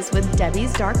stories with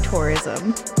Debbie's Dark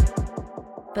Tourism.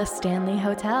 The Stanley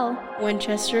Hotel,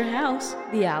 Winchester House,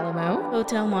 The Alamo,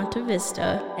 Hotel Monte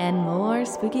Vista, and more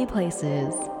spooky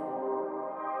places.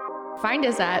 Find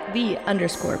us at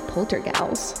 _Poltergals.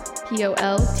 POLTERGALS.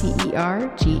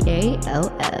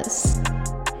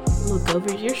 Look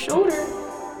over your shoulder.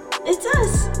 It's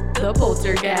us, the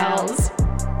Poltergals.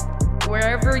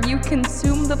 Wherever you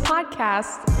consume the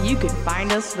podcast, you can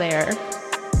find us there.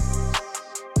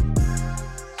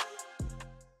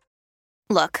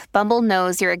 Look, Bumble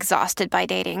knows you're exhausted by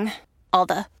dating. All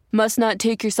the must not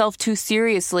take yourself too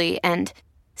seriously and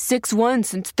 6'1"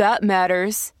 since that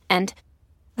matters. And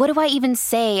what do I even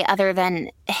say other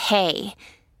than hey?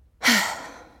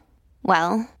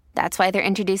 Well, that's why they're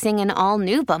introducing an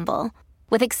all-new Bumble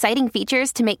with exciting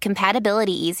features to make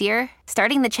compatibility easier,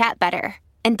 starting the chat better,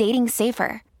 and dating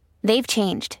safer. They've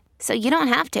changed, so you don't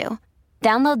have to.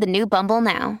 Download the new Bumble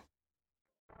now.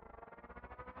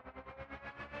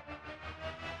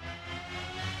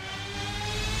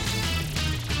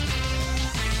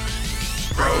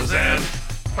 Frozen,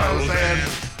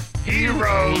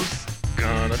 heroes.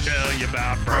 Gonna tell you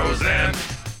about Frozen,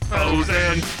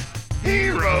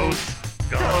 heroes.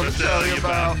 Gonna tell you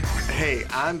about. Hey,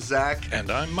 I'm Zach.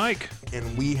 And I'm Mike.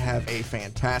 And we have a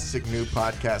fantastic new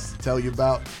podcast to tell you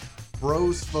about.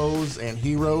 Bros, Foes, and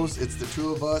Heroes. It's the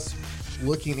two of us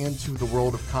looking into the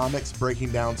world of comics,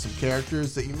 breaking down some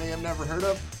characters that you may have never heard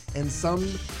of, and some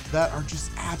that are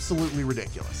just absolutely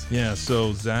ridiculous. Yeah,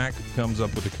 so Zach comes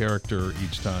up with a character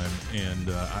each time, and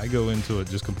I go into it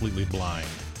just completely blind.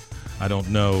 I don't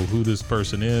know who this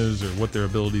person is or what their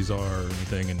abilities are or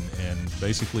anything, and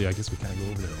basically I guess we kind of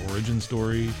go over their origin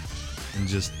story and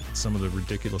just some of the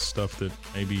ridiculous stuff that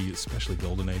maybe, especially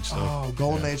Golden Age stuff. Oh,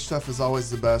 Golden Age stuff is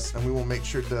always the best, and we will make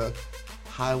sure to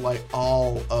highlight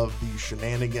all of the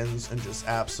shenanigans and just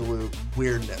absolute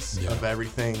weirdness of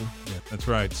everything. Yeah, that's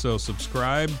right. So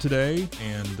subscribe today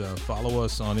and follow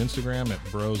us on Instagram at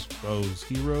Bros, Foes,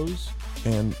 Heroes.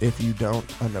 And if you don't,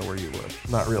 I know where you live.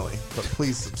 Not really, but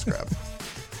please subscribe.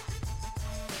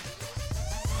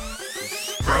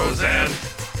 Frozen,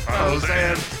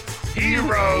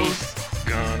 heroes.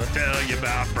 Gonna tell you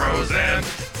about Frozen,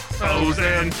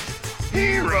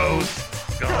 heroes.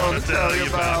 Gonna tell you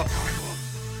about.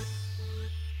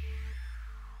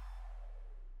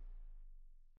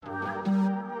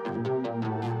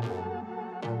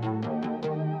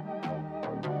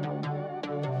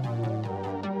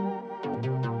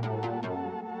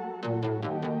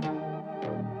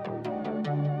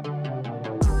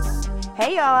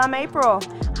 Hey y'all, I'm April.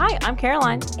 Hi, I'm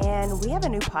Caroline. And we have a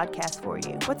new podcast for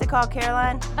you. What's it called,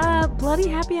 Caroline? Bloody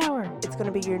Happy Hour. It's going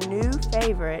to be your new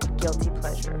favorite guilty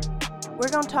pleasure. We're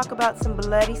going to talk about some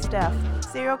bloody stuff.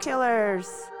 Serial killers,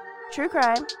 true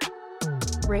crime,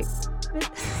 rapists.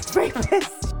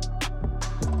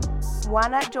 Why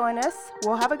not join us?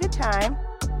 We'll have a good time.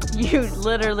 You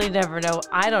literally never know.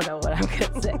 I don't know what I'm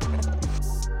going to say.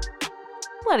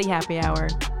 Bloody Happy Hour.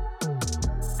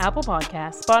 Apple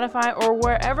Podcasts, Spotify, or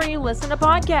wherever you listen to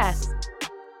podcasts.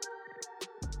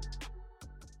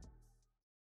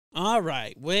 All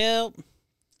right. Well,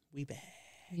 we back.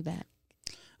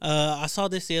 I saw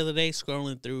this the other day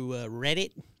scrolling through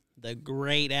Reddit, the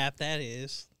great app that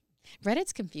is.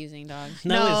 Reddit's confusing, dog.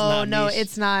 No,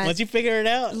 it's not. Once you figure it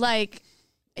out, like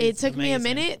it took me a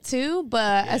minute too,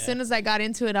 but as soon as I got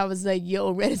into it, I was like,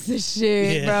 "Yo, Reddit's the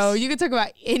shit, bro. You can talk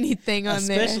about anything on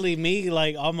there." Especially me,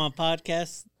 like all my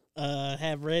podcasts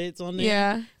have Reddits on there.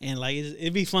 Yeah, and like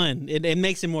it'd be fun. It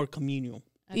makes it more communal.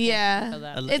 Okay.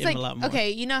 Yeah, it's like, a lot more. Okay,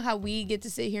 you know how we get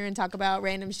to sit here and talk about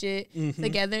random shit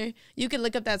together? You can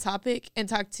look up that topic and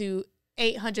talk to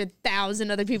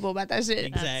 800,000 other people about that shit.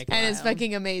 Exactly. And it's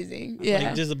fucking amazing. Yeah.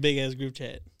 Like just a big ass group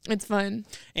chat. It's fun.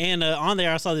 And on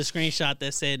there, I saw this screenshot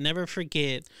that said, "Never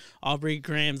forget, Aubrey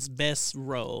Graham's best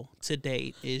role to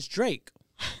date is Drake."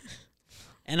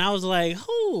 And I was like,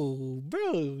 "Oh,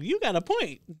 bro, you got a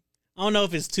point." I don't know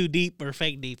if it's too deep or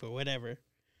fake deep or whatever,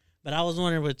 but I was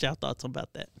wondering what y'all thoughts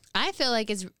about that. I feel like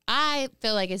it's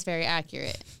very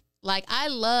accurate. Like, I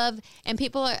love, and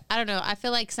people are, I don't know, I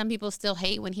feel like some people still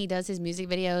hate when he does his music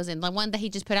videos, and the one that he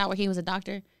just put out where he was a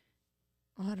doctor.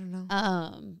 Oh, I don't know.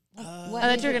 I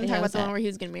thought you were going to talk about the one where he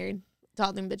was getting married to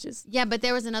all them bitches. Yeah, but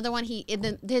there was another one,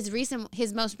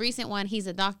 his most recent one, he's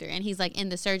a doctor, and he's, like, in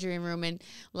the surgery room, and,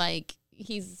 like,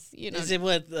 he's, you know. Is it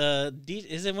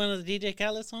is it one of the DJ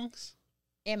Khaled songs?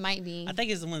 It might be. I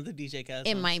think it's one of the DJ Khaled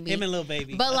songs. It might be. Him and Lil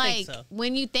Baby. But, I think like, so.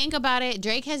 when you think about it,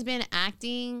 Drake has been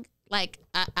acting, like,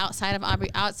 outside of Aubrey,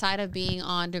 outside of being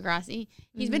on Degrassi,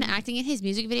 he's been acting in his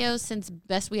music videos since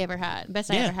Best I Ever Had.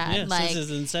 Yeah, like, since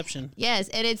his inception. Yes,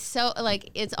 and it's so, like,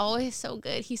 it's always so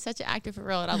good. He's such an actor for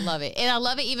real, and I love it. And I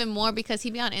love it even more because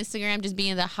he be on Instagram just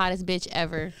being the hottest bitch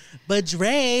ever. But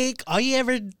Drake, all you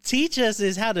ever teach us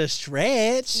is how to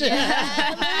stretch. Yeah,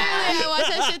 I watched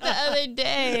that shit the other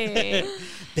day.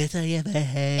 Best I ever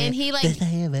had. And he, like, best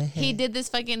I ever had. he did this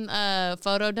fucking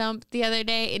photo dump the other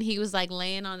day, and he was, like,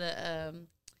 laying on the,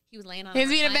 he was laying on He was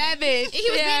being a bad bitch.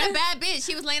 He was being a bad bitch.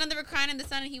 He was laying on the recliner in the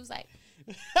sun, and he was like,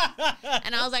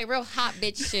 and I was like, real hot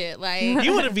bitch shit. Like,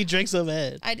 you want to be Drake so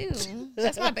bad. I do.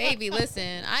 That's my baby.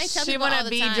 Listen, I tell she people all want the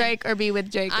to be time, Drake or be with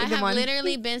Drake. I have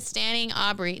literally been standing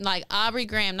Aubrey, like Aubrey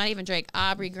Graham, not even Drake,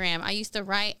 Aubrey Graham. I used to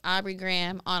write Aubrey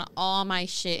Graham on all my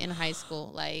shit in high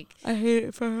school. Like, I hate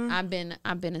it for her. I've been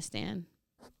a stan.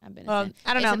 I don't know.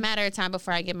 It's a matter of time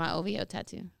before I get my OVO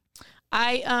tattoo.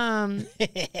 I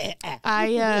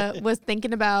was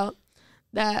thinking about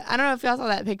that. I don't know if y'all saw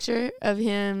that picture of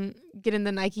him getting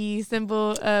the Nike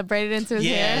symbol braided into his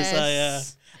hair.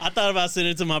 Yes, I thought about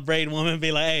sending it to my braid woman and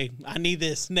be like, "Hey, I need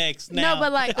this next now." No,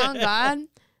 but like, on God,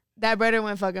 that braider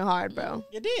went fucking hard, bro.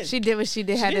 It did. She did what she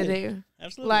had to do.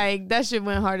 Absolutely. Like, that shit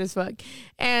went hard as fuck.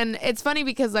 And it's funny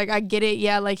because, like, I get it.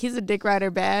 Yeah, like, he's a dick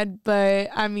rider bad, but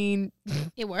I mean,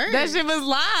 it worked. That shit was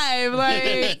live. Like,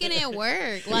 making it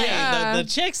work. Like, the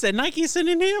checks that Nike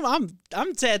sending him, I'm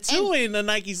tattooing the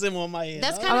Nike symbol on my head.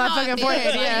 That's kind of how I feel.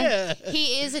 Yeah.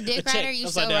 He is a dick rider. You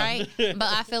so right. But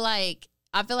I feel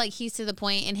like he's to the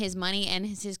point in his money and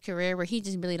his career where he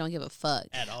just really don't give a fuck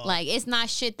at all. Like, it's not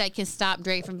shit that can stop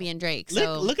Drake from being Drake.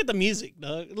 So look at the music,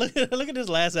 dog. Look at his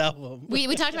last album.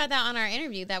 We talked about that on our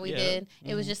interview that we did.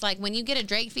 It was just like, when you get a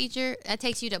Drake feature, that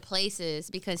takes you to places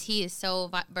because he is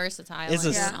so versatile.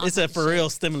 It's a for real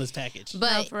stimulus package.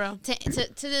 But for real.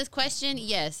 To this question,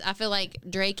 yes, I feel like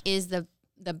Drake is the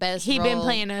best. He been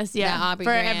playing us, that Aubrey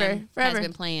Graham has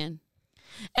been playing.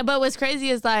 But what's crazy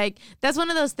is, like, that's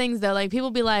one of those things, though. Like, people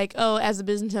be like, oh, as a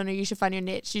business owner, you should find your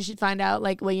niche. You should find out,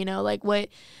 like, well, you know, like, what,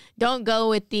 don't go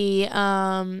with the,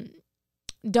 well,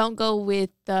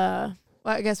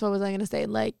 I guess what was I going to say?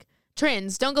 Like,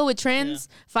 trends. Don't go with trends.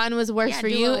 Yeah. Find what works for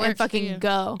you and fucking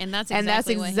go. And that's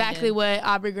exactly what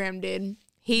Aubrey Graham did.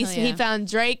 He found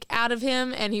Drake out of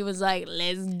him, and he was like,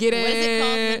 let's get it. What is it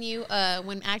called when you,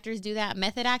 when actors do that?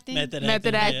 Method acting?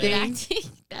 Method acting.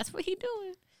 That's what he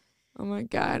doing. Oh my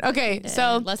God. Okay,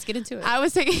 so let's get into it.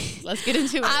 Let's get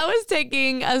into it. I was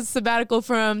taking a sabbatical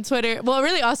from Twitter. Well,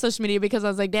 really all social media, because I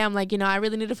was like, damn, like, you know, I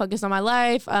really need to focus on my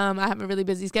life. I have a really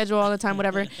busy schedule all the time,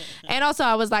 whatever. And also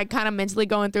I was like kind of mentally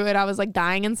going through it. I was like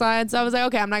dying inside. So I was like,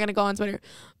 okay, I'm not going to go on Twitter.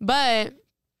 But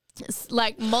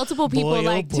like multiple people,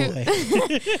 like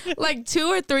 2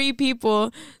 or 3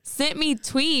 people sent me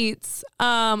tweets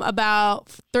about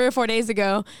 3 or 4 days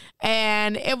ago,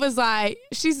 and it was like,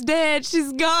 she's dead,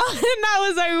 she's gone. And I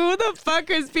was like, who the fuck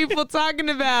is people talking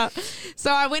about?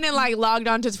 So I went and like logged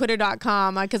on to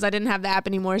twitter.com because I didn't have the app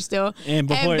anymore still. And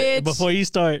before you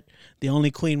start, the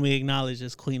only queen we acknowledge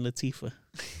is Queen Latifah.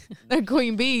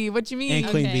 Queen B, what you mean? And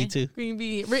Queen B too. Queen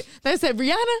B. They said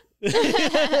Rihanna?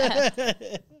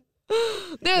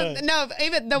 No,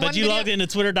 even the but one you video, logged into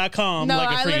twitter.com like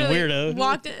a freaking weirdo.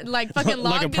 Walked in, like fucking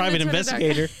logged like a private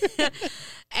investigator.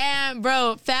 And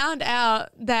bro, found out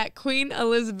that Queen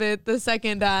Elizabeth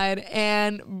II died,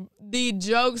 and the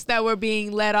jokes that were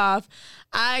being let off,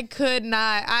 I could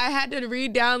not. I had to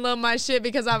re-download my shit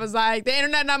because I was like, the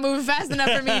internet not moving fast enough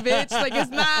for me, bitch. Like,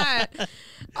 it's not.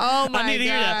 Oh my I need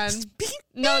God. To hear that.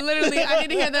 No, literally, I need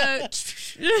to hear the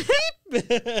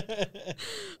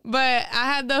but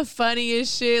I had the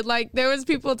funniest shit. Like, there was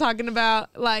people talking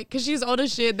about, like, because she's old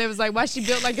as shit, they was like, why she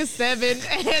built like a 7?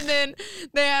 And then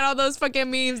they had all those fucking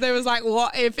memes. They was like,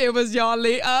 what if it was your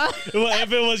Lita? What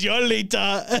if it was your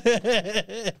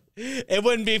Lita? It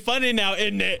wouldn't be funny now,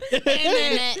 isn't it? Isn't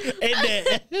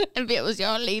it? If it was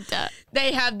your Lita.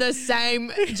 They have the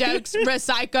same jokes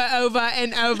recycle over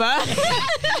and over.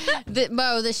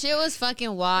 The shit was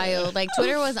fucking wild. Like,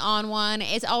 Twitter was on one.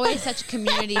 It's always such a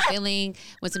community feeling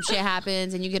when some shit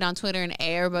happens and you get on Twitter and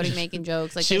everybody making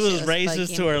jokes. Like, she was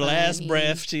racist to her last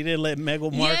breath. She didn't let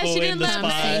Meghan Markle in the spot.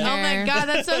 Oh my God,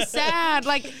 that's so sad.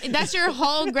 Like, that's your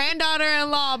whole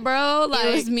granddaughter-in-law, bro. Like,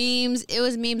 it was memes. It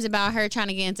was memes about her trying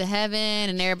to get into heaven,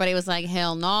 and everybody was like,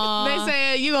 hell no. They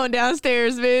said, you going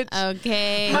downstairs, bitch.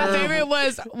 Okay. My favorite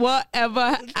was,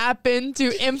 whatever happened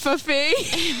to empathy?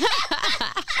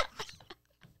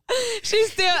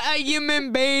 She's still a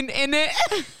human being in it.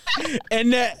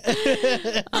 And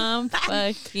that I'm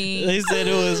fucking. They said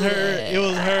it was her,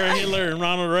 Hitler, and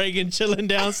Ronald Reagan chilling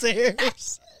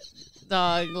downstairs.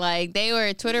 Dog, like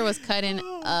Twitter was cutting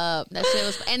up. That shit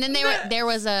was, and then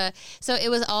it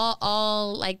was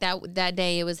all like that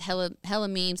day. It was hella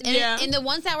memes, and and the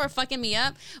ones that were fucking me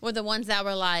up were the ones that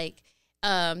were like,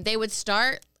 they would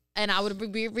start. And I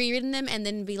would be reading them and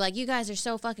then be like, you guys are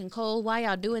so fucking cold. Why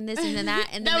y'all doing this and then that?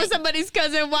 And then that was somebody's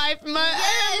cousin wife, mother.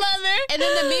 And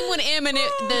then the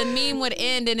meme would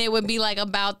end and it would be like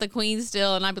about the queen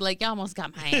still. And I'd be like, y'all almost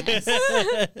got my ass.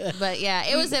 But yeah,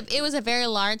 it was a very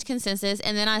large consensus.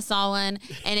 And then I saw one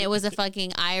and it was a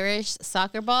fucking Irish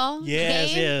soccer ball game.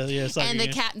 Yeah. And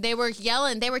they were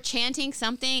yelling, they were chanting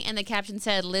something, and the caption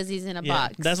said, Lizzie's in a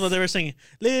box. That's what they were singing.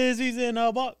 Lizzie's in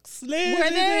a box.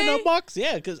 Lizzie's in a box.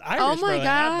 Yeah, because Irish, oh my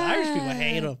God. Irish people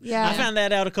hate him. Yeah. I found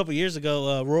that out a couple years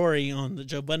ago. Rory on the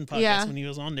Joe Budden podcast when he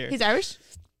was on there. He's Irish?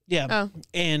 Yeah. Oh.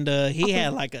 And he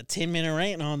had like a 10-minute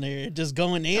rant on there, just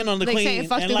going in on the like queen. Saying,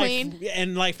 fuck and the like, queen.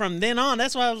 And like from then on,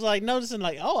 that's why I was like noticing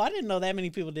like, oh, I didn't know that many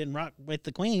people didn't rock with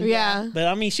the queen. Yeah. But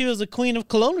I mean, she was the queen of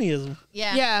colonialism.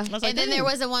 Yeah. Yeah. And then there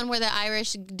was the one where the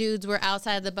Irish dudes were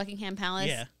outside the Buckingham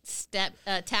Palace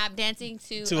tap dancing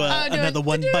to another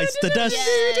one bites the dust.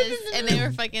 Yes. And they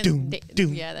were fucking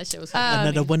yeah, that shit was funny.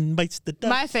 Another one bites the dust.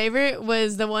 My favorite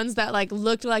was the ones that like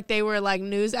looked like they were like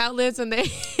news outlets, and they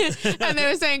and they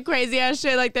were saying crazy ass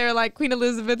shit, like they were like, Queen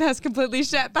Elizabeth has completely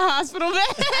shat the hospital bed.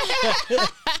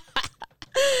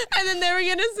 And then they were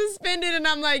getting suspended, and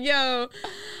I'm like, yo,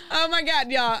 oh my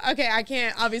God, y'all. Okay, I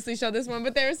can't obviously show this one,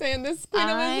 but they were saying this Queen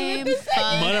Elizabeth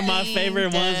II. One of my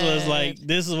favorite ones was like,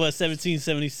 this is what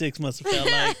 1776 must have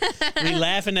felt like. We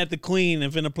laughing at the queen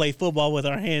and finna play football with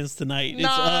our hands tonight. It's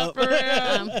up. For real.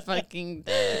 I'm fucking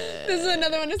dead. This is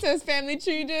another one that says family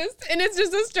tree and it's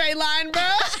just a straight line, bro.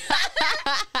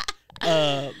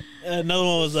 Another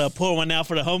one was pour one out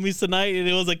for the homies tonight, and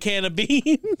it was a can of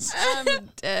beans. I'm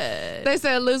dead. They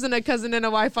said losing a cousin and a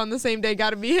wife on the same day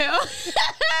gotta be hell.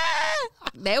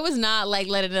 That was not like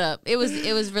let it up. It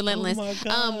was relentless. Oh my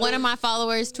God. One of my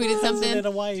followers tweeted something. And a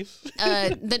wife.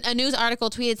 A news article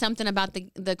tweeted something about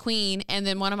the queen, and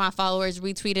then one of my followers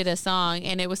retweeted a song,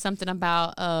 and it was something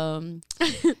about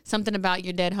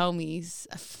your dead homies.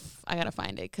 I gotta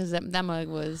find it because that mug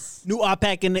was new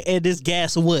pack in this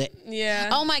gas what? Yeah.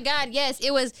 Oh my God, yes,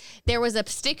 it was. There was a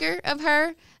sticker of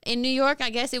her in New York. I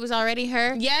guess it was already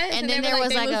her. Yes, and then there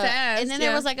was like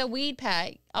there was like a weed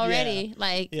pack already. Yeah.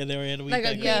 Like they already had a weed pack.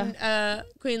 Like a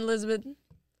Queen Elizabeth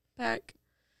pack.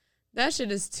 That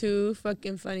shit is too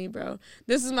fucking funny, bro.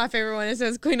 This is my favorite one. It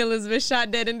says Queen Elizabeth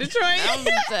shot dead in Detroit.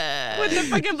 With the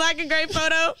fucking black and gray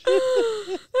photo.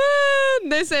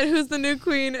 They said, who's the new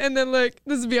queen? And then look,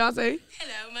 this is Beyonce.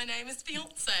 Hello, my name is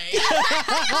Beyonce.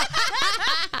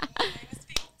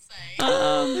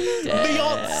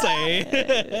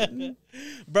 Beyonce.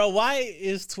 Bro, why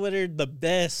is Twitter the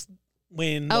best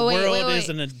when the world is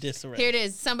in a disarray? Here it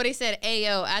is. Somebody said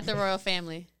Ayo at the royal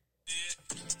family.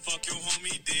 Fuck your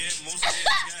homie dead. Most got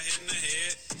hit in the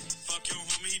head. Fuck your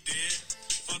homie dead.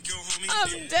 Fuck your homie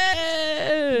I'm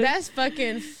dead. That's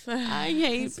fucking. I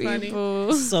hate people.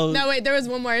 Funny. So no, wait. There was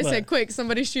one more. I said, "Quick,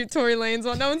 somebody shoot Tory Lanez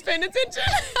while no one's paying attention."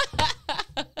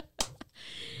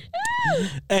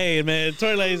 Hey man,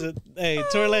 Tory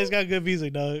Lanez got good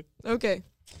music, dog. Okay.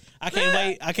 I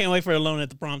can't wait for Alone at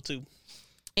the Prom too.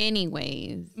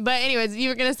 Anyways, you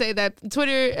were gonna say that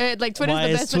Twitter, Twitter's Why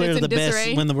the best is Twitter when it's in disarray.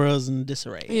 best when the world's in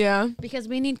disarray? Yeah, because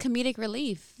we need comedic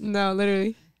relief. No,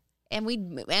 literally. And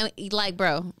like,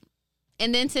 bro,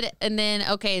 and then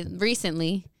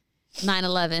recently,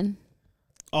 9/11.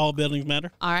 All buildings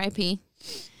matter. R.I.P.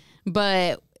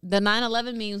 But the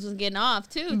 9/11 memes was getting off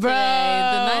too today. Bro.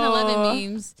 The 9/11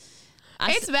 memes.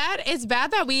 It's bad. It's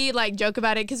bad that we joke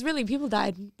about it because really people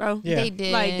died, bro. Yeah. They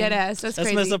did. Like dead ass. That's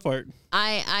crazy. Messed up part.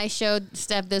 I showed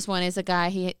Steph this one. It's a guy.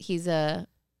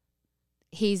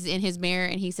 He's in his mirror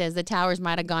and he says the towers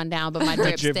might have gone down, but my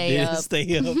drip stay up.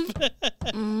 Stay up. And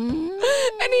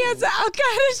he has Al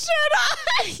Qaeda shirt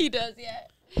on. He does, yeah.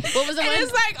 What was the one?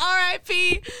 It's like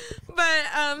R.I.P. But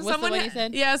What's the one you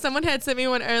said? Yeah, someone had sent me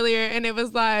one earlier, and it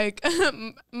was like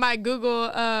my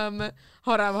Google.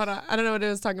 Hold on. I don't know what it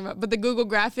was talking about, but the Google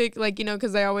graphic,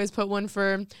 because they always put one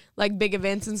for big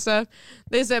events and stuff.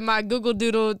 They said my Google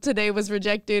Doodle today was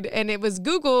rejected, and it was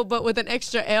Google, but with an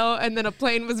extra L, and then a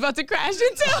plane was about to crash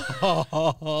into.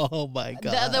 Oh my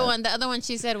god! The other one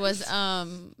she said was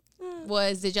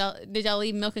did y'all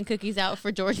leave milk and cookies out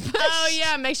for George Bush? Oh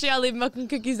yeah, make sure y'all leave milk and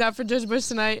cookies out for George Bush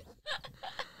tonight.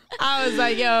 I was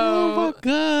like, yo, oh my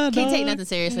god, can't take nothing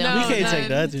seriously. No, we can't take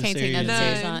nothing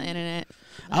serious on the internet.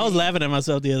 I was laughing at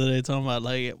myself the other day talking about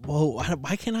whoa,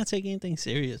 why can't I take anything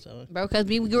serious? Bro, because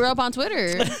we grew up on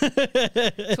Twitter.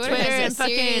 Twitter and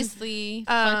seriously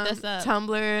fucked us up.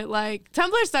 Tumblr,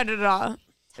 Tumblr started it all,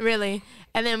 really.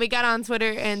 And then we got on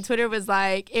Twitter, and Twitter was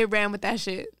it ran with that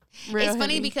shit. It's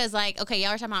funny because y'all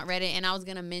were talking about Reddit, and I was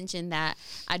gonna mention that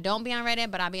I don't be on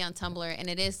Reddit, but I be on Tumblr, and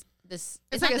it is this.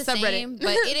 It's like not a the subreddit, same,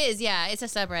 but it is. Yeah, it's a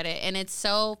subreddit, and it's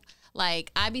so I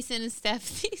be sending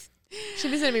Steph these. She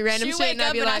be sending me random shit, wake and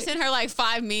up I be I send her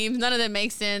 5 memes. None of them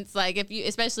make sense.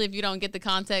 Especially if you don't get the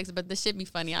context, but the shit be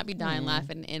funny. I be dying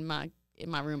laughing in my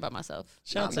room by myself.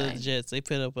 Shout out to the Jets. They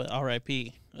put up an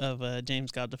R.I.P. of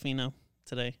James Gandolfino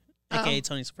today, aka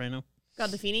Tony Soprano.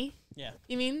 Gandolfini? Yeah.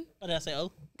 You mean? What did I say?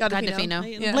 Oh,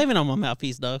 Gandolfino. Yeah. Blame it on my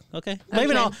mouthpiece, dog. Okay.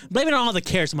 Blame it on all the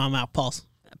carrots in my mouth. Pause.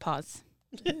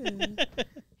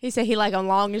 He said he like them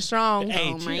long and strong.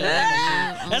 Hey,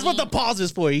 that's what the pause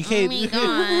is for. You can't. You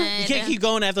can't keep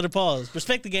going after the pause.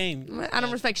 Respect the game. I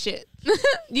don't respect shit.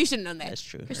 You should know that. That's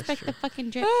true. Respect the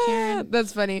fucking drip, Karen.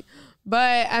 That's funny.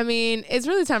 But I mean, it's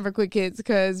really time for Quick Hits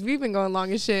because we've been going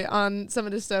long as shit on some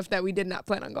of the stuff that we did not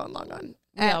plan on going long on.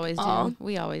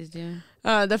 We always do.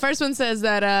 The first one says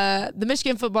that the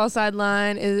Michigan football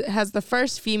sideline has the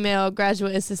first female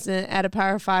graduate assistant at a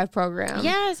Power 5 program.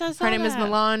 Yes, I saw Her name is that.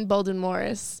 Milan Bolden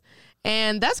Morris.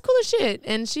 And that's cool as shit.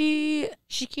 And she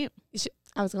cute.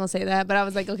 I was going to say that, but I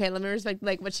was like, okay, let me respect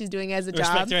what she's doing as a job.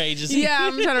 Respect her agency. Yeah,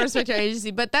 I'm trying to respect her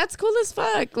agency. But that's cool as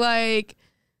fuck.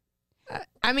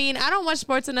 I mean, I don't watch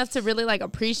sports enough to really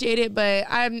appreciate it, but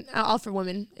I'm all for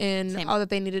women and all that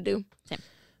they need to do. Same.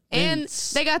 And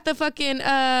they got the fucking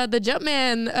the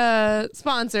Jumpman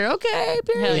sponsor. Okay,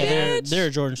 period. Yeah, they're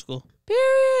a Jordan school.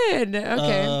 Period.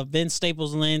 Okay. Vince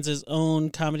Staples lands his own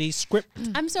comedy script.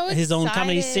 I'm so excited. His own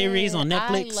comedy series on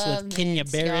Netflix with Kenya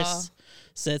Vince, Barris. y'all.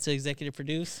 Set to executive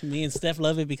produce. Me and Steph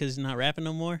love it because he's not rapping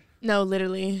no more. No,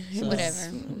 literally. So,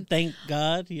 whatever. Thank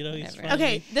God. He's funny.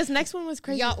 Okay, this next one was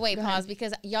crazy. Y'all, wait, pause,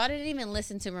 because y'all didn't even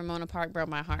listen to Ramona Park Broke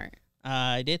My Heart.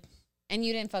 I did. And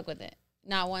you didn't fuck with it.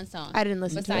 Not one song. I didn't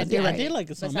listen to it. I did like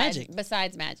the song Magic.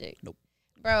 Besides Magic. Nope.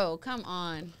 Bro, come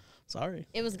on. Sorry.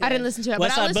 It was good. I didn't listen to it,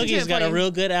 West but I Side listened to Boogie's it got for a you.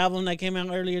 real good album that came out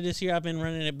earlier this year. I've been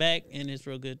running it back, and it's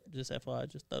real good. Just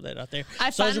FYI, just throw that out there.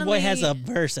 Soulja Boy has a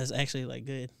verse that's actually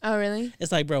good. Oh, really?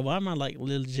 It's bro, why am I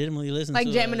legitimately listening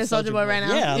to jamming to Soulja Boy right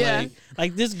now? Yeah.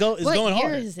 Like this is what going year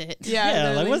hard. is it?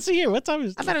 Yeah, what's the year? What time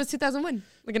is it? I thought it was 2001.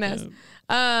 Looking at us.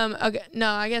 Okay, no,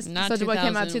 I guess Not Soulja Boy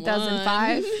came out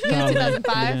 2005.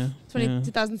 2005. 2005?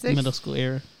 2006? Middle school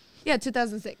era. Yeah,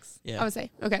 2006. Yeah. I would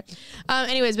say. Okay.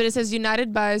 Anyways, but it says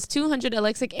United buys 200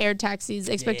 Electric Air taxis,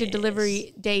 expected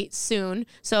delivery date soon.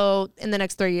 So in the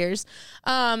next 3 years.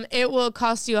 It will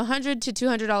cost you $100 to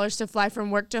 $200 to fly from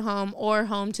work to home or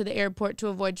home to the airport to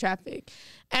avoid traffic.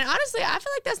 And honestly, I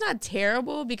feel like that's not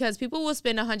terrible because people will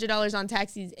spend $100 on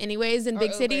taxis anyways in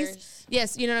big cities.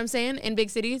 Yes, you know what I'm saying? In big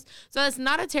cities. So it's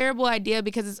not a terrible idea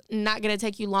because it's not going to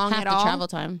take you long Half at the all. travel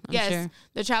time, I'm sure.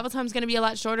 The travel time's going to be a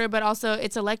lot shorter, but also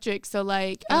it's electric. So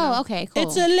like. Okay, cool.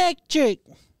 It's electric.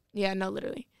 Yeah, no,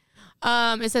 literally.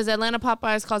 It says Atlanta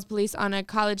Popeyes calls police on a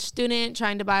college student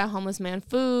trying to buy a homeless man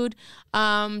food.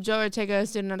 Joe Ortega, a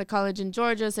student at a college in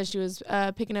Georgia, says she was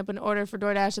picking up an order for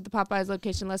DoorDash at the Popeyes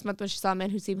location last month when she saw a man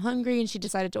who seemed hungry, and she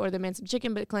decided to order the man some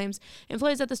chicken, but claims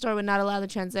employees at the store would not allow the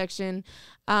transaction.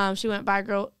 She went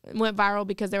viral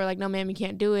because they were like, no, ma'am, you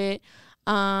can't do it.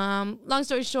 Long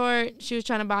story short, she was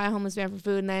trying to buy a homeless man for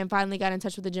food, and then finally got in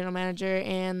touch with the general manager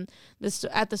and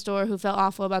at the store, who felt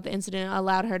awful about the incident,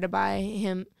 allowed her to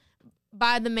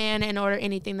buy the man and order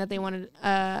anything that they wanted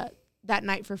that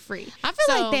night for free. I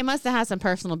feel like they must have had some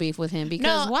personal beef with him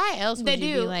because why else would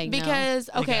you be like, because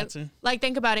no? Okay, like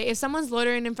think about it. If someone's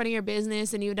loitering in front of your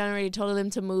business and you've done already told them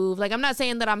to move, like I'm not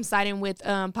saying that I'm siding with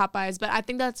Popeyes, but I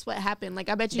think that's what happened. Like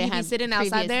I bet you he'd be sitting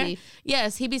outside there. Beef.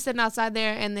 Yes, he'd be sitting outside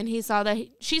there, and then she saw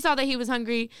that he was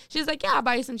hungry. She was like, yeah, I'll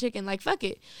buy you some chicken. Like fuck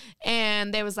it.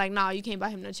 And they was like, no, you can't buy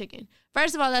him no chicken.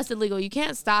 First of all, that's illegal. You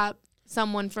can't stop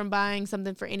someone from buying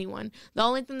something for anyone. The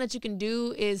only thing that you can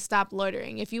do is stop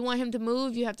loitering. If you want him to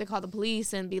move, you have to call the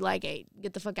police and be like, hey,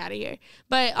 get the fuck out of here.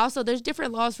 But also there's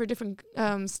different laws for different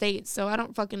states, so I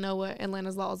don't fucking know what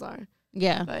Atlanta's laws are.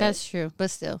 Yeah, that's true, but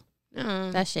still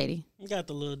that's shady. You got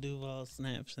the little Duval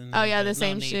snaps and the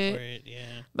same shit. For it. Yeah.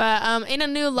 But in a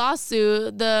new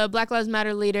lawsuit, the Black Lives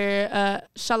Matter leader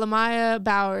Shalamaya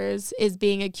Bowers is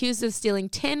being accused of stealing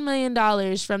 $10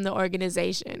 million from the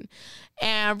organization.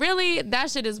 And really,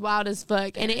 that shit is wild as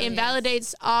fuck. And it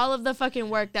invalidates all of the fucking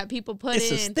work that people put in.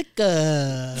 It's a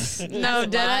sticker. No,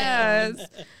 deadass.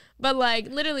 But like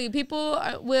literally, people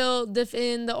will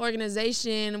defend the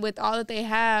organization with all that they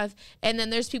have, and then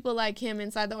there's people like him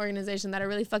inside the organization that are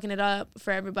really fucking it up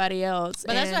for everybody else.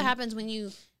 But that's what happens when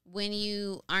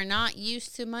you are not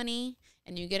used to money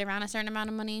and you get around a certain amount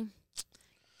of money.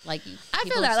 Like I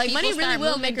feel that like money really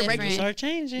will make or break you. Start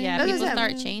changing. Yeah, people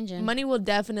start changing. Money will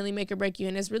definitely make or break you,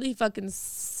 and it's really fucking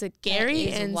scary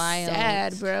and wild.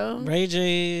 Sad, bro. Ray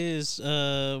J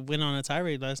went on a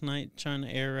tirade last night trying to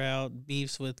air out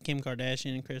beefs with Kim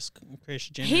Kardashian and Kris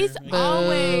Jenner. He's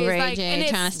always Ray like, J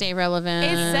trying to stay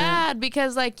relevant. It's sad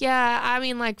because like I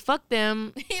mean like fuck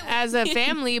them as a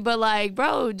family, but like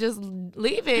bro, just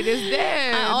leave it. It's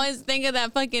there. I always think of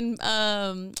that fucking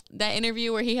that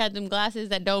interview where he had them glasses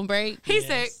that don't break. He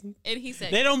said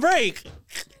they don't break.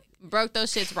 Broke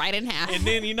those shits right in half. And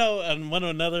then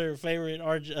another favorite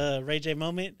Ray J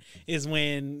moment is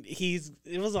when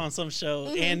it was on some show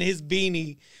and his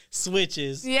beanie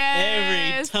switches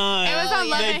every time. It was on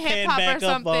Love and Hip Hop or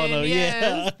something.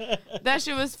 Yes. Yeah, that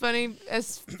shit was funny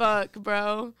as fuck,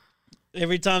 bro.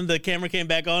 Every time the camera came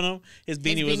back on him, his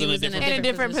beanie was in a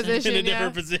different position. In a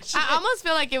different position. I almost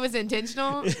feel like it was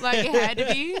intentional. Like it had to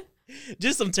be.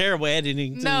 Just some terrible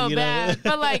editing. Too, no, you bad. know?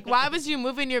 But like, why was you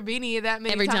moving your beanie that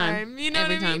many times? You know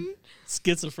every what I mean?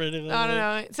 Schizophrenic. I don't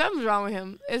know. Something's wrong with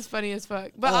him. It's funny as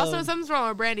fuck. But also something's wrong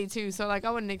with Brandy too. So like,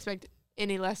 I wouldn't expect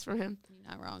any less from him. You're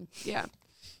not wrong. Yeah.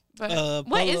 But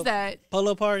what is that?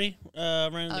 Polo Party.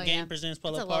 Run the Game presents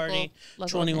Polo Party.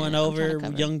 Local 21 over.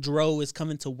 Young Dro is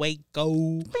coming to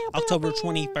Waco. October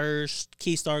 21st.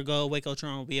 Keystar Go. Waco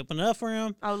Tron will be opening up for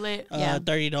him. Oh, lit.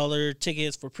 $30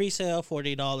 tickets for pre-sale.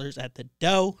 $40 at the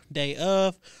day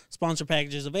of. Sponsor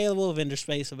packages available. Vendor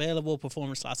space available.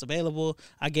 Performance slots available.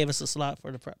 I gave us a slot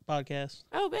for the podcast.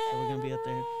 Oh, bad. So we're going to be up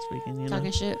there speaking.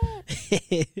 Talking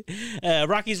shit.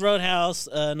 Rocky's Roadhouse.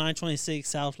 926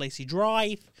 South Lacey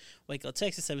Drive. Waco,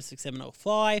 Texas,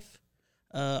 76705.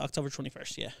 October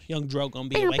 21st, yeah. Young Dro gonna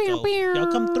be at Waco.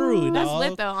 Y'all come through, That's dog.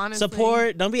 lit, though, honestly.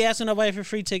 Support. Don't be asking nobody for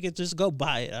free tickets. Just go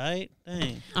buy it, all right?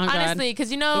 Dang. Honestly, because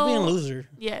you know... You're being a loser.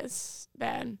 Yes,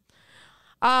 bad.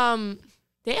 Damn.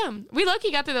 We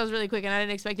low-key got through those really quick, and I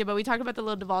didn't expect it, but we talked about the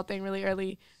little Duvall thing really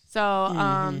early. So,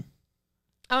 I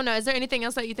don't know. Is there anything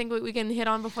else that you think we can hit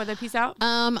on before the peace out?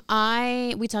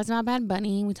 We talked about Bad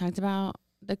Bunny. We talked about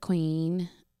the Queen.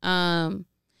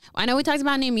 I know we talked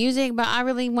about new music, but I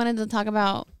really wanted to talk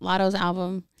about Lotto's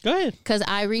album. Go ahead. Because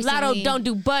I recently... Lotto don't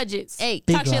do budgets. Hey,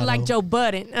 talk shit like Joe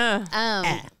Budden.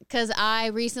 Because I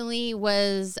recently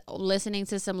was listening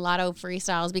to some Lotto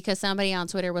freestyles because somebody on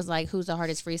Twitter was like, who's the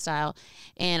hardest freestyle?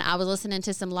 And I was listening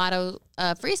to some Lotto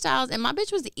freestyles, and my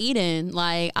bitch was eating.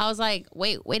 Like, I was like,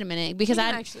 wait a minute. Because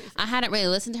I hadn't really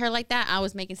listened to her like that. I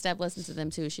was making Steph listen to them,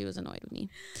 too. She was annoyed with me.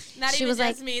 Not she even was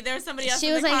just like, me. There was somebody else She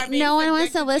in was the car like, being no one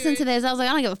wants to subjected listen to it. this. I was like,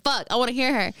 I don't give a fuck. I want to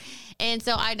hear her. And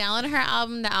so I downloaded her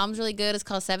album. The album's really good. It's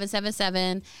called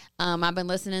 777. I've been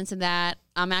listening to that.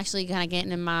 I'm actually kind of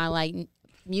getting in my, like,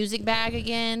 music bag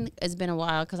again. It's been a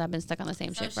while because I've been stuck on the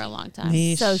same shit for a long time.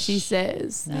 Mish. So she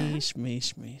says. Mish.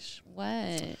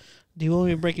 What? Do you want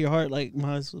me to break your heart like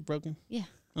mine was broken? Yeah.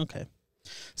 Okay.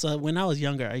 So when I was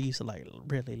younger, I used to like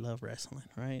really love wrestling,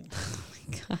 right? Oh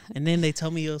my God. And then they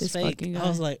told me it was This fake. fucking I guy.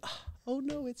 was like, oh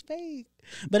no, it's fake.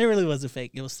 But it really wasn't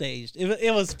fake. It was staged.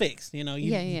 It was fixed. You know.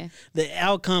 Yeah. The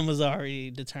outcome was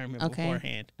already determined Okay.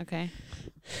 beforehand. Okay.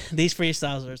 These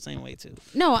freestyles are the same way too.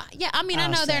 No, yeah, I mean, I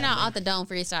know they're not Sadly. off the dome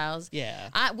freestyles. Yeah.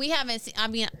 We haven't seen, I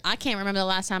mean, I can't remember the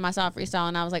last time I saw a freestyle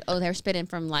and I was like, oh, they're spitting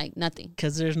from like nothing.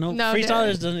 Because there's no No,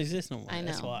 freestylers doesn't exist no more. I know.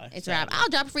 That's why. It's rap. I'll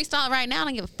drop a freestyle right now. I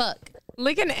don't give a fuck.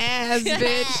 Look an ass,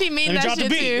 bitch. She mean Let me that drop the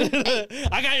shit beat. too.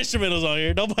 I got instrumentals on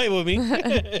here. Don't play with me.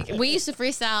 We used to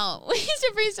freestyle. We used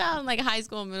to freestyle in like high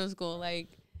school and middle school. Like,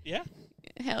 yeah.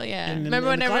 Hell yeah. Remember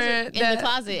whenever in the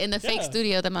closet, in the fake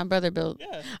studio that my brother built.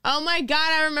 Yeah. Oh my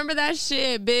God, I remember that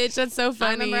shit, bitch. That's so funny.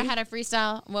 I remember I had a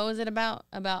freestyle. What was it about?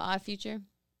 About Odd Future?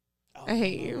 I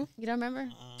hate you. You don't remember?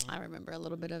 I remember a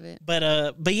little bit of it.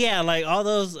 But yeah, like all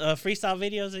those freestyle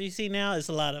videos that you see now, it's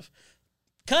a lot of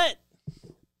cut.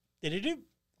 Did it do?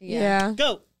 Yeah.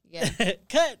 Go. Yeah.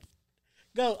 Cut.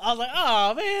 Go. I was like,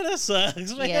 oh man, that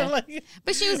sucks, man. Yeah. Like,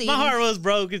 But she was my eating. heart was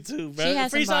broken too, bro. She had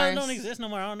some Freestyle bars. don't exist no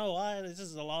more. I don't know why. It's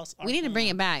just a lost art We need to form. bring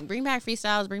it back. Bring back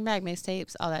freestyles. Bring back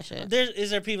mixtapes. All that shit.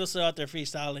 Is there people still out there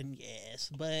freestyling? Yes,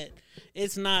 but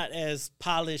it's not as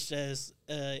polished as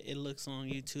it looks on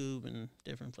YouTube and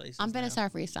different places. I'm gonna now.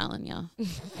 start freestyling, y'all.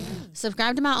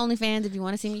 Subscribe to my OnlyFans if you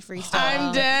want to see me freestyle.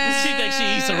 I'm dead. She thinks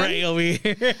she eats a Ray over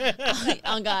here.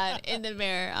 Oh God, in the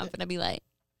mirror, I'm gonna be like,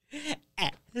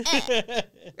 real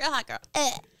hot girl.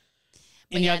 But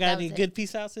And yeah, y'all got that any was it. good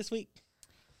peace outs this week?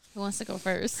 Who wants to go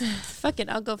first? Fuck it,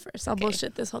 I'll go first. I'll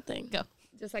bullshit this whole thing. Go.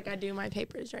 Just like I do my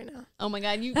papers right now. Oh my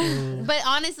God, you. But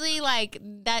honestly, like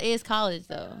that is college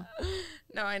though.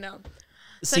 No, I know.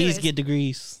 C's anyways. get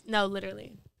degrees. No,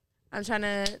 literally. I'm trying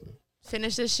to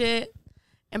finish this shit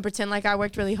and pretend like I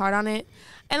worked really hard on it.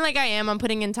 And like I am, I'm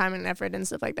putting in time and effort and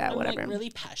stuff like that, I'm whatever. like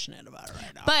really passionate about it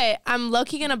right now. But I'm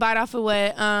low-key going to bite off of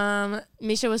what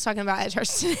Misha was talking about at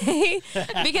church today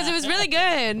because it was really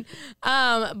good.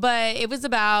 But it was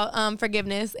about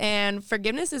forgiveness, and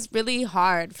forgiveness is really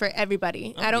hard for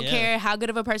everybody. I don't care how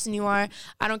good of a person you are.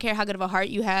 I don't care how good of a heart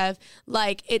you have.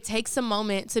 Like, it takes a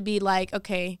moment to be like,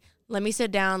 okay, let me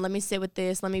sit down. Let me sit with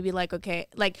this. Let me be like, okay,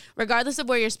 like regardless of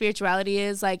where your spirituality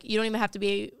is, like you don't even have to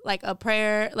be like a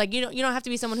prayer. Like you don't have to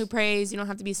be someone who prays. You don't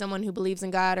have to be someone who believes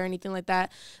in God or anything like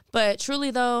that. But truly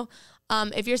though,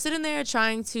 if you're sitting there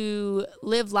trying to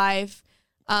live life,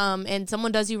 and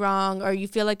someone does you wrong or you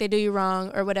feel like they do you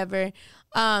wrong or whatever,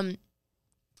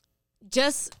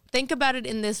 just think about it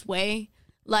in this way.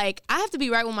 Like I have to be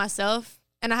right with myself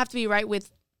and I have to be right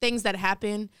with things that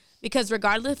happen. Because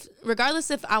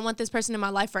regardless if I want this person in my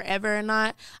life forever or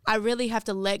not, I really have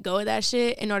to let go of that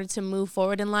shit in order to move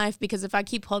forward in life. Because if I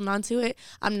keep holding on to it,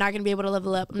 I'm not going to be able to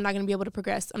level up. I'm not going to be able to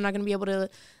progress. I'm not going to be able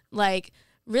to, like,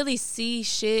 really see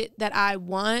shit that I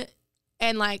want.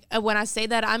 And, like, when I say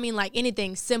that, I mean, like,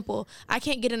 anything simple. I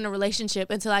can't get in a relationship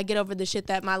until I get over the shit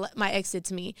that my ex did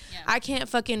to me. Yeah. I can't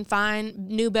fucking find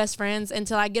new best friends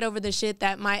until I get over the shit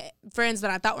that my friends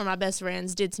that I thought were my best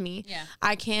friends did to me. Yeah.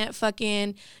 I can't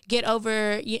fucking get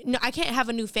over, I can't have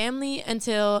a new family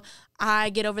until I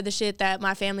get over the shit that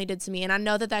my family did to me. And I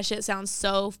know that shit sounds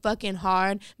so fucking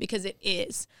hard because it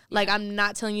is. Like, I'm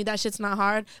not telling you that shit's not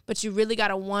hard, but you really got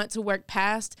to want to work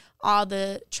past all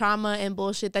the trauma and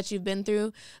bullshit that you've been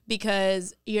through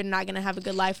because you're not going to have a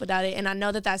good life without it. And I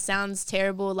know that sounds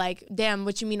terrible. Like, damn,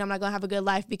 what you mean I'm not going to have a good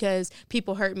life because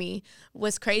people hurt me?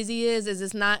 What's crazy is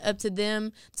it's not up to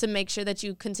them to make sure that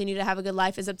you continue to have a good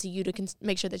life. It's up to you to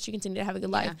make sure that you continue to have a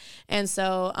good life. And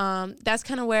so that's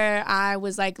kind of where I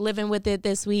was like living with it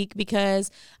this week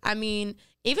because, I mean,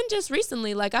 even just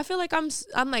recently, like I feel like I'm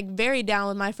like very down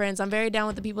with my friends. I'm very down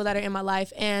with the people that are in my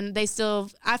life, and I still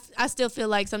feel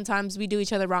like sometimes we do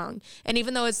each other wrong. And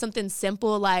even though it's something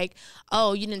simple like,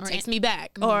 oh, you didn't text me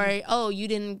back, or oh, you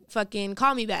didn't fucking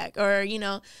call me back, or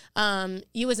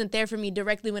you wasn't there for me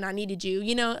directly when I needed you.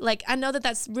 Like I know that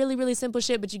that's really really simple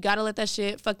shit, but you gotta let that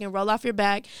shit fucking roll off your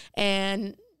back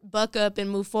and buck up and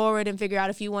move forward and figure out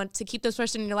if you want to keep this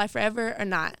person in your life forever or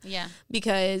not. Yeah.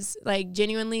 Because like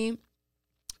genuinely,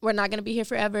 we're not gonna be here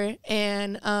forever,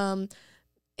 and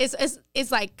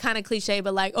it's like kind of cliche,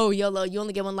 but like, oh, YOLO, you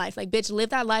only get one life. Like, bitch, live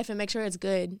that life and make sure it's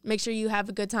good. Make sure you have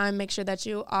a good time. Make sure that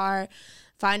you are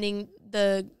finding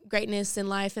the greatness in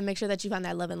life, and make sure that you find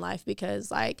that love in life.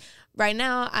 Because like right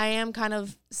now, I am kind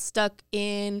of stuck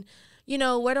in, you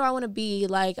know, where do I want to be?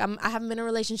 Like, I haven't been in a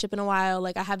relationship in a while.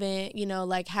 Like, I haven't, you know,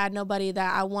 like had nobody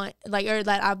that I want, like, or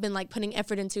that I've been like putting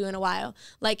effort into in a while.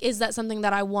 Like, is that something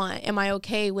that I want? Am I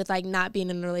okay with like not being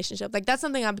in a relationship? Like, that's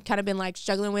something I've kind of been like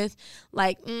struggling with.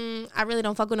 Like, I really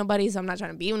don't fuck with nobody, so I'm not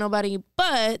trying to be with nobody.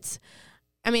 But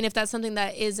I mean, if that's something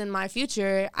that is in my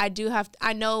future,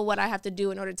 I know what I have to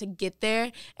do in order to get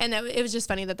there. And it was just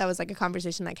funny that was like a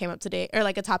conversation that came up today, or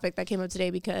like a topic that came up today,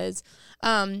 because,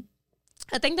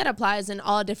 I think that applies in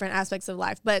all different aspects of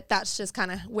life, but that's just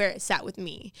kind of where it sat with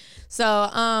me. So,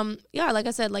 yeah, like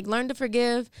I said, like learn to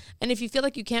forgive. And if you feel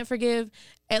like you can't forgive,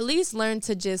 at least learn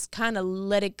to just kind of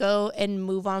let it go and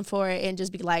move on for it, and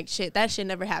just be like, shit, that shit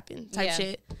never happened type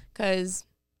shit. Because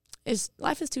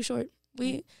life is too short.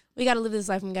 We got to live this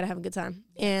life, and we got to have a good time.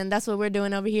 And that's what we're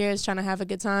doing over here, is trying to have a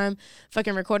good time,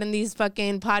 fucking recording these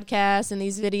fucking podcasts and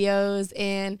these videos.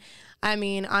 And I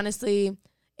mean, honestly,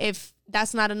 if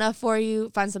that's not enough for you,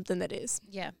 find something that is.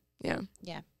 Yeah. Yeah.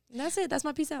 Yeah. And that's it. That's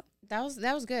my peace out. That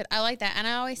was good. I like that. And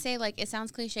I always say, like, it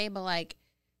sounds cliche, but like,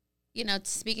 you know,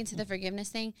 speaking to the forgiveness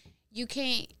thing, you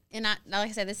can't, and like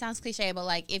I said, this sounds cliche, but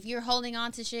like, if you're holding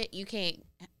on to shit, you can't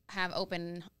have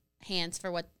open hands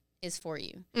for what is for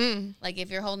you. Like, if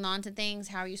you're holding on to things,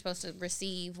 how are you supposed to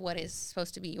receive what is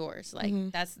supposed to be yours? Like,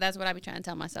 that's what I be trying to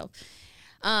tell myself.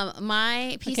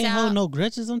 My peace out. I can't hold no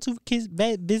grudges. I'm too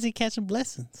busy catching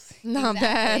blessings. Not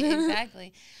bad.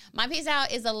 Exactly. My peace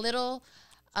out is a little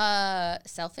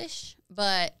selfish,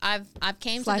 but I've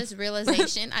came to this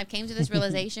realization. I've came to this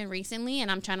realization recently,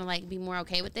 and I'm trying to like be more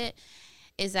okay with it.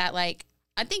 Is that like,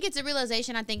 I think it's a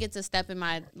realization. I think it's a step in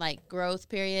my like growth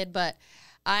period, but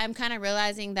I'm kind of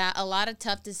realizing that a lot of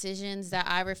tough decisions that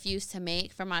I refuse to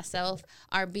make for myself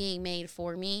are being made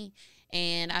for me,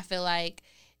 and I feel like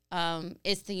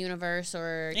it's the universe,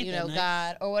 or Ain't you know, nice?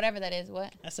 God, or whatever that is.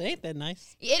 What? I say, ain't that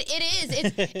nice? It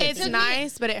is. It's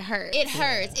nice, but it hurts. It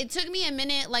hurts. It took me a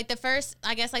minute, like the first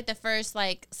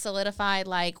solidified,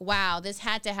 like, wow, this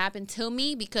had to happen to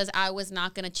me because I was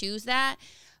not gonna choose that.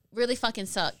 Really fucking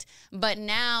sucked. But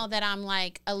now that I'm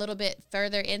like a little bit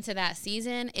further into that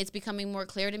season, it's becoming more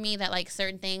clear to me that like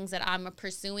certain things that I'm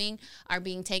pursuing are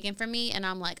being taken from me, and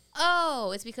I'm like,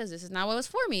 oh, it's because this is not what was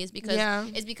for me. It's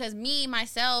because me,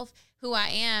 myself, who I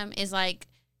am, is like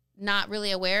not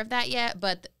really aware of that yet.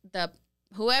 But the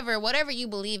whatever you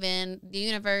believe in, the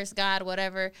universe, God,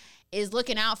 whatever, is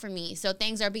looking out for me. So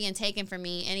things are being taken from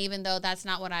me. And even though that's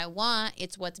not what I want,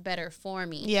 it's what's better for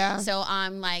me. Yeah. So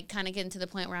I'm like kind of getting to the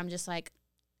point where I'm just like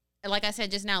I said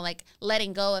just now, like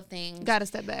letting go of things. Gotta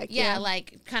step back. Yeah,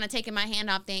 like kind of taking my hand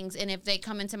off things. And if they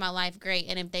come into my life, great.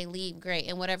 And if they leave, great.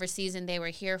 And whatever season they were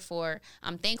here for,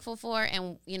 I'm thankful for.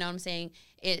 And you know what I'm saying?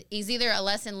 It is either a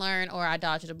lesson learned or I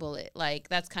dodged a bullet. Like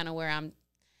that's kind of where I'm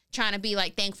trying to be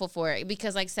like thankful for it.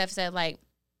 Because like Steph said, like,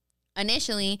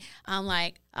 initially, I'm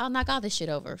like, I'll knock all this shit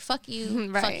over. Fuck you,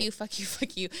 right. fuck you, fuck you,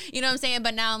 fuck you. You know what I'm saying?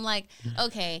 But now I'm like,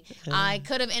 okay, I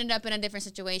could have ended up in a different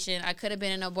situation. I could have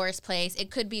been in a worse place.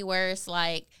 It could be worse.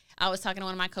 Like, I was talking to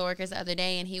one of my coworkers the other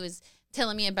day, and he was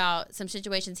telling me about some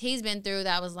situations he's been through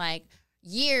that was like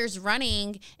years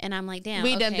running, and I'm like, damn,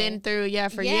 we done been through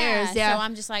for years. Yeah. So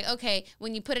I'm just like, okay,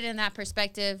 when you put it in that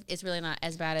perspective, it's really not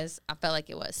as bad as I felt like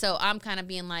it was. So I'm kind of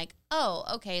being like, oh,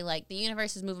 okay, like the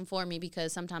universe is moving for me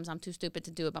because sometimes I'm too stupid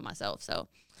to do it by myself. So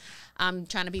I'm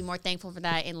trying to be more thankful for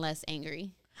that and less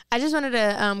angry. I just wanted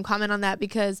to comment on that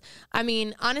because, I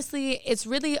mean, honestly, it's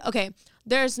really, okay,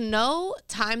 there's no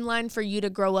timeline for you to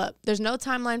grow up. There's no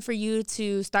timeline for you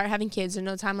to start having kids. There's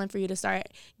no timeline for you to start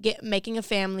making a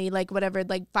family, like whatever,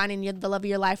 like finding the love of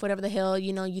your life, whatever the hell,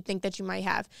 you know, you think that you might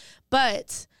have.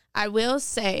 But I will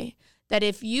say that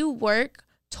if you work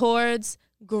towards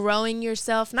growing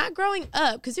yourself, not growing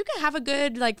up, because you can have a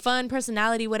good, like, fun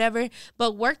personality, whatever,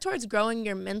 but work towards growing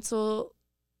your mental,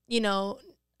 you know,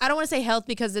 I don't want to say health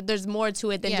because there's more to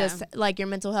it than just like your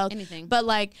mental health. Anything. But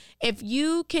like if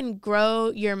you can grow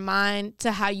your mind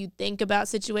to how you think about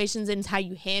situations and how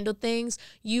you handle things,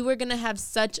 you are going to have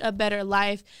such a better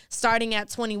life starting at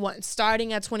 21,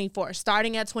 starting at 24,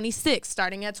 starting at 26,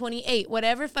 starting at 28,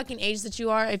 whatever fucking age that you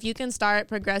are. If you can start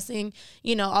progressing,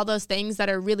 you know, all those things that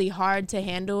are really hard to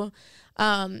handle,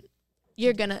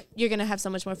 you're gonna have so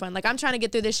much more fun. Like I'm trying to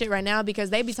get through this shit right now because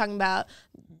they be talking about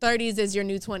 30s is your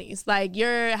new 20s. Like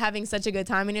you're having such a good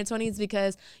time in your 20s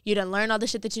because you done learn all the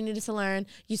shit that you needed to learn.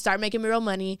 You start making real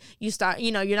money. You start,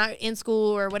 you're not in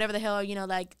school or whatever the hell,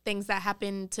 like things that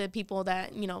happen to people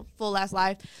that, full ass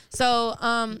life.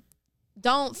 So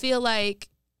don't feel like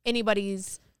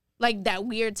anybody's like that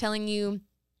weird telling you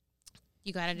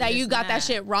you gotta do that you got that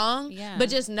shit wrong. Yeah. But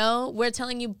just know we're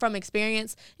telling you from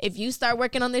experience, if you start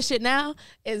working on this shit now,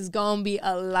 it's gonna be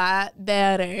a lot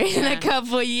better in a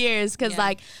couple of years. Cause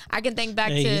like I can think back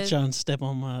to you trying to step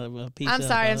on my piece. I'm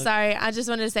sorry. I just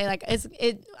wanted to say like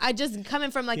I just coming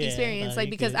from like experience,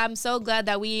 like because I'm so glad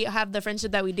that we have the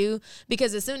friendship that we do,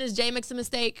 because as soon as Jay makes a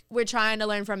mistake, we're trying to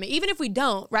learn from it. Even if we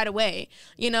don't right away,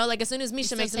 like as soon as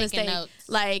Misha makes a mistake,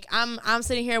 like I'm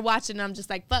sitting here watching and I'm just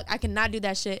like, fuck, I cannot do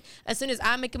that shit. As soon as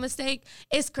I make a mistake,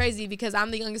 it's crazy because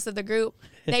I'm the youngest of the group.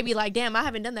 They be like, damn, I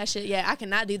haven't done that shit yet. I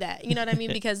cannot do that. You know what I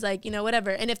mean? Because like, whatever.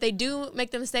 And if they do make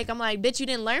the mistake, I'm like, bitch, you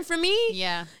didn't learn from me.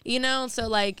 Yeah. So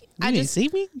like, you didn't see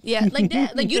me? Yeah. Like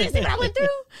that. Like you didn't see what I went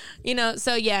through?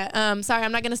 So yeah. Sorry,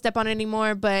 I'm not going to step on it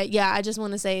anymore. But yeah, I just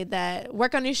want to say that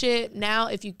work on your shit now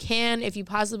if you can, if you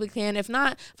possibly can. If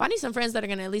not, find you some friends that are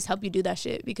going to at least help you do that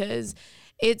shit, because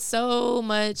it's so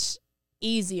much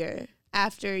easier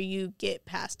after you get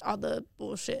past all the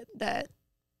bullshit that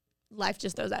life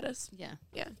just throws at us. Yeah.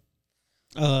 Yeah.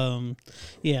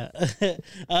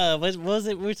 What was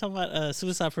it? We were talking about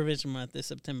Suicide Prevention Month this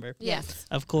September. Yes.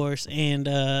 Of course. And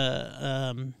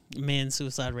men's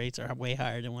suicide rates are way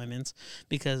higher than women's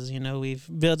because, we've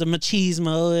built a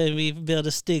machismo and we've built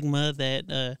a stigma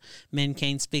that men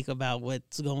can't speak about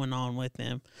what's going on with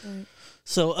them. Right.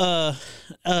 So,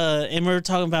 and we were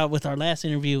talking about with our last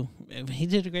interview, he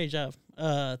did a great job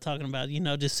talking about,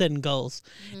 just setting goals.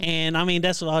 Mm-hmm. And I mean,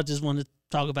 that's what I just wanted to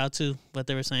talk about too, what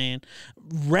they were saying.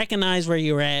 Recognize where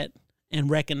you're at and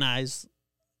recognize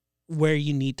where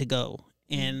you need to go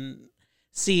and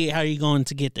see how you're going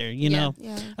to get there,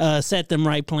 set them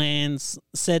right plans,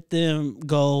 set them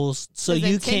goals so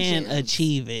you can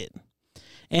achieve it.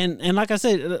 And like I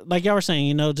said, like y'all were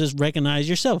saying, just recognize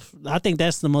yourself. I think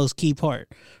that's the most key part.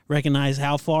 Recognize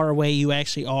how far away you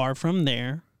actually are from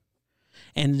there,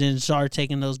 and then start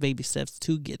taking those baby steps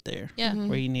to get there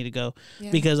where you need to go.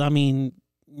 Yeah. Because, I mean,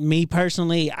 me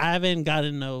personally, I haven't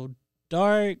gotten no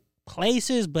dark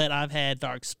places, but I've had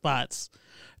dark spots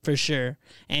for sure.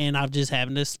 And I've just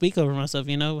having to speak over myself,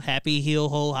 happy, heal,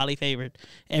 whole, highly favored.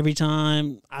 Every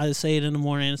time I say it in the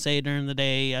morning, say it during the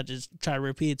day, I just try to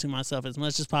repeat it to myself as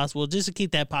much as possible just to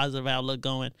keep that positive outlook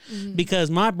going. Mm-hmm.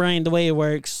 Because my brain, the way it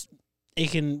works,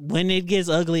 when it gets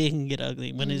ugly, it can get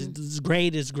ugly. When it's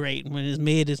great, it's great. When it's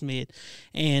mid, it's mid.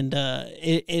 And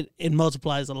it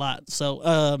multiplies a lot. So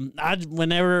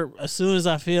as soon as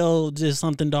I feel just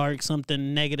something dark,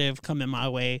 something negative coming my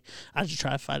way, I just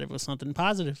try to fight it with something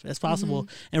positive as possible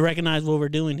and recognize what we're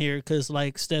doing here. Because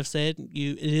like Steph said,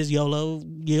 it is YOLO.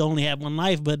 You only have one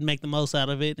life, but make the most out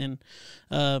of it and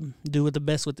do it the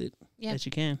best with it that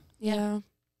you can. Yeah,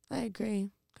 I agree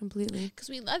completely. Because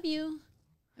we love you.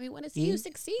 We want to see you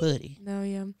succeed. Buddy. No,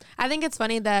 yeah. I think it's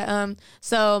funny that,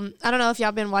 so I don't know if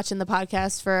y'all been watching the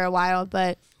podcast for a while,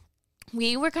 but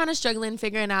we were kind of struggling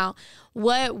figuring out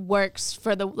what works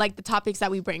for the topics that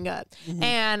we bring up. Mm-hmm.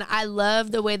 And I love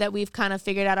the way that we've kind of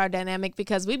figured out our dynamic,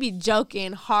 because we be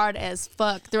joking hard as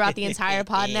fuck throughout the entire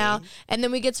pod now. And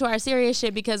then we get to our serious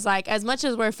shit because like, as much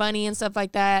as we're funny and stuff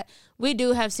like that, we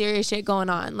do have serious shit going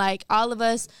on. Like all of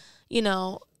us,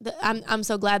 I'm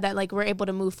so glad that like we're able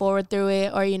to move forward through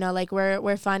it, or like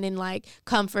we're finding like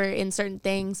comfort in certain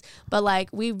things, but like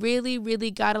we really,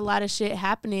 really got a lot of shit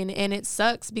happening, and it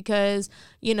sucks because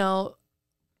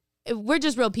we're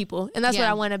just real people, and that's what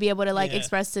I want to be able to like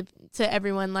express to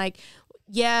everyone. Like,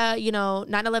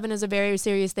 9/11 is a very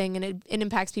serious thing, and it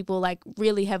impacts people like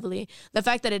really heavily. The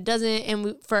fact that it doesn't,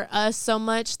 and for us so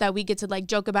much that we get to like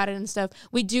joke about it and stuff,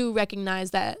 we do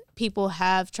recognize that people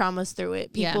have traumas through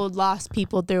it. People lost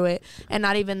people through it, and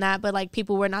not even that, but like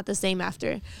people were not the same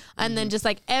after. And then just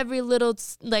like every little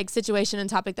like situation and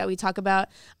topic that we talk about,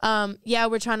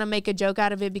 we're trying to make a joke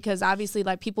out of it, because obviously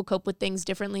like people cope with things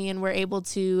differently, and we're able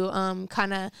to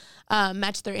kind of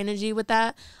match their energy with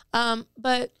that.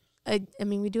 But I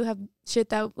mean, we do have shit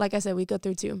that, like I said, we go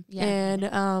through too. Yeah.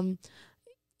 And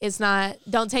it's not,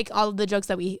 don't take all of the jokes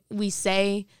that we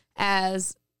say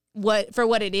as what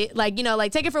it is. Like,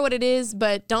 take it for what it is,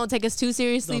 but don't take us too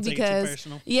seriously, because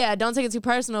don't take it too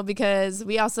personal, because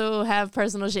we also have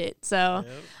personal shit. So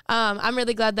I'm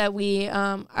really glad that we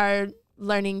are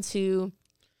learning to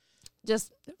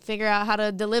just figure out how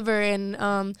to deliver,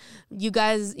 and you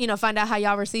guys, find out how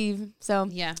y'all receive. So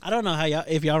yeah, I don't know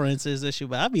if y'all run into this issue,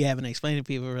 but I'll be having to explain to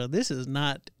people, bro, this is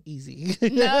not easy.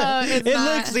 No, it's it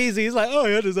not. looks easy. It's like, oh,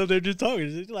 you're just up there just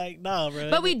talking. It's like, nah, bro.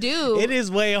 But we do. It is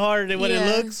way harder than what it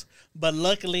Yeah. looks. But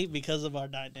luckily, because of our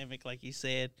dynamic, like you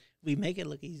said, we make it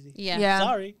look easy. Yeah.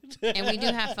 Sorry. And we do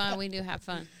have fun. We do have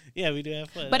fun. Yeah, we do have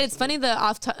fun. But it's funny the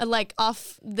off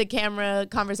the camera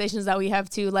conversations that we have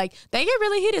too. Like they get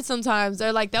really heated sometimes,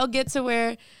 or like they'll get to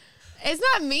where it's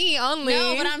not me only.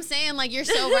 No, but I'm saying like you're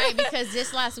so right, because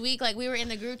this last week, like we were in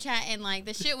the group chat and like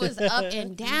the shit was up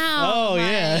and down. Oh,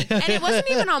 yeah. And it wasn't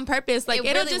even on purpose. Like It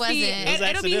it'll really just be wasn't. It was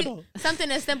it'll be accidental.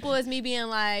 something as simple as me being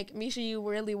like, Misha, you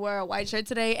really wore a white shirt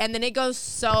today, and then it goes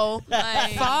so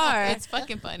far. It's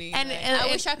fucking funny. And- Like, and I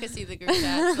it- wish I could see the group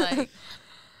chats. Like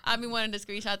I be wanting to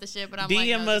screenshot the shit, but I'm like,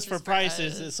 DM no, us this for is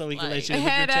prices us. so we can Like, let you in the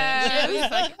group Head chat. Should be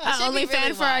fucking- Our should be only fan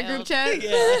really for our wild. group chat.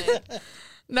 Yeah.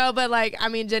 No, but like, I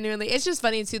mean, genuinely, it's just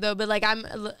funny too, though. But like,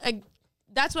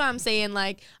 that's what I'm saying.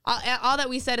 Like, all that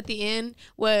we said at the end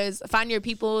was find your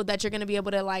people that you're gonna be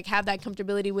able to like have that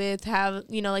comfortability with, have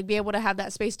like be able to have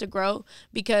that space to grow.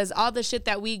 Because all the shit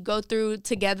that we go through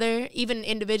together, even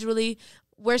individually,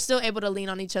 we're still able to lean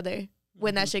on each other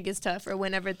when that shit gets tough, or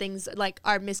whenever things like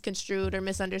are misconstrued or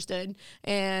misunderstood.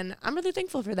 And I'm really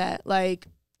thankful for that. Like,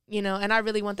 and I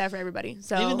really want that for everybody.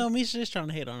 So Even though Misha is trying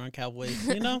to hate on our Cowboys,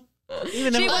 Even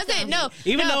she though- wasn't. No,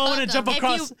 Even no, though I want to fuck jump them.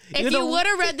 across. If even you though- would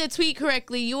have read the tweet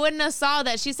correctly, you wouldn't have saw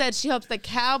that she said she hopes the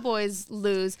Cowboys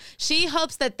lose. She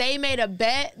hopes that they made a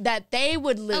bet that they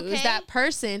would lose. Okay. That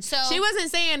person. So- she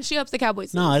wasn't saying she hopes the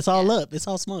Cowboys No, lose. it's all up. It's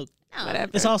all smoke. No.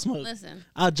 Whatever. It's all smoke. Listen.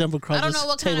 I'll jump across I don't this know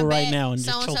what table kind of right bet now and just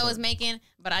so and choke so her. is making,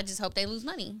 but I just hope they lose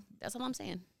money. That's all I'm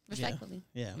saying. Respectfully.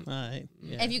 Yeah. All right.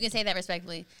 Yeah. If you can say that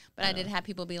respectfully. But I did have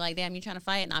people be like, damn, you trying to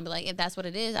fight? And I'll be like, if that's what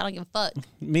it is, I don't give a fuck.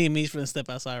 Me and Me's finna step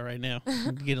outside right now.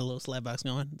 Get a little slap box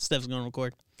going. Steph's gonna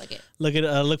record. Fuck it.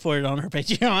 Look for it on her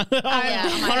Patreon. on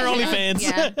her OnlyFans.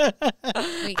 Yeah.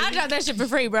 I dropped that shit for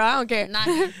free, bro. I don't care.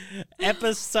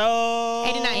 Episode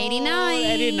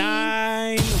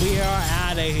 89. We are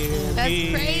out of here. That's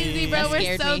B. crazy, bro. That We're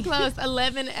scared so me. close.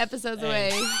 11 episodes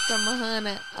away from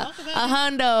a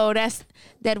hundo. That's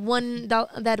that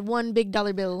one big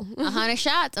dollar bill. 100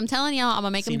 shots. I'm telling y'all, I'm going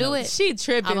to make them do it. She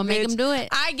tripping. I'm going to make bitch. them do it.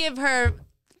 I give her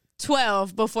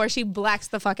 12 before she blacks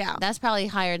the fuck out. That's probably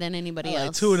higher than anybody Like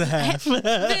else. 2.5.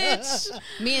 Bitch.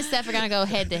 Me and Steph are going to go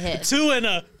head to head. 2 and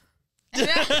a.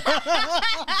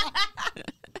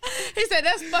 He said,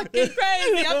 that's fucking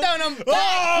crazy. I'm throwing them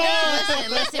back.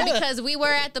 Listen, because we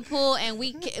were at the pool and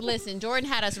listen, Jordan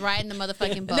had us riding the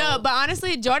motherfucking boat. No, but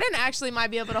honestly, Jordan actually might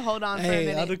be able to hold on for a Hey,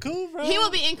 minute. other cool, bro. He will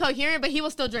be incoherent, but he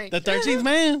will still drink. The 13th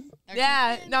man.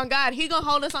 Yeah, no, God, he gonna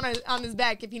hold us on his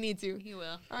back if he need to. He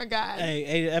will. Oh, God.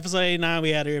 Hey, episode 89.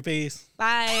 We out of here. Peace.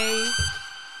 Bye.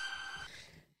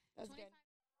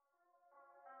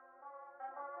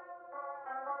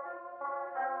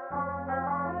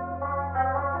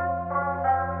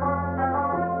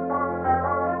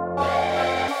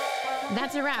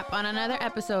 That's a wrap on another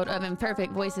episode of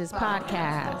Imperfect Voices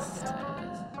Podcast.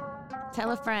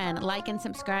 Tell a friend, like and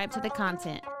subscribe to the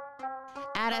content.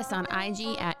 Add us on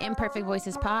IG at Imperfect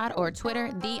Voices Pod or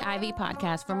Twitter, The IV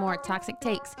Podcast for more toxic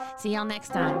takes. See y'all next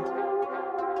time.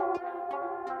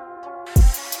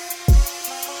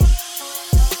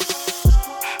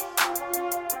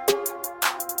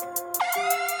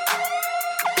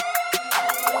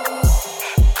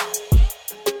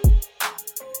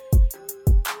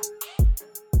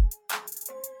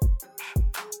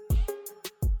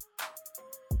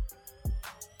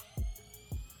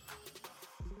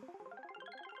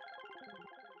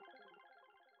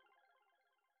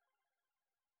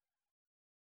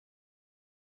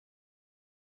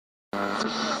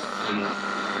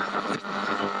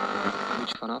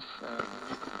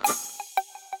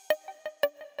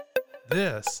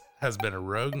 This has been a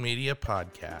Rogue Media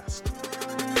podcast.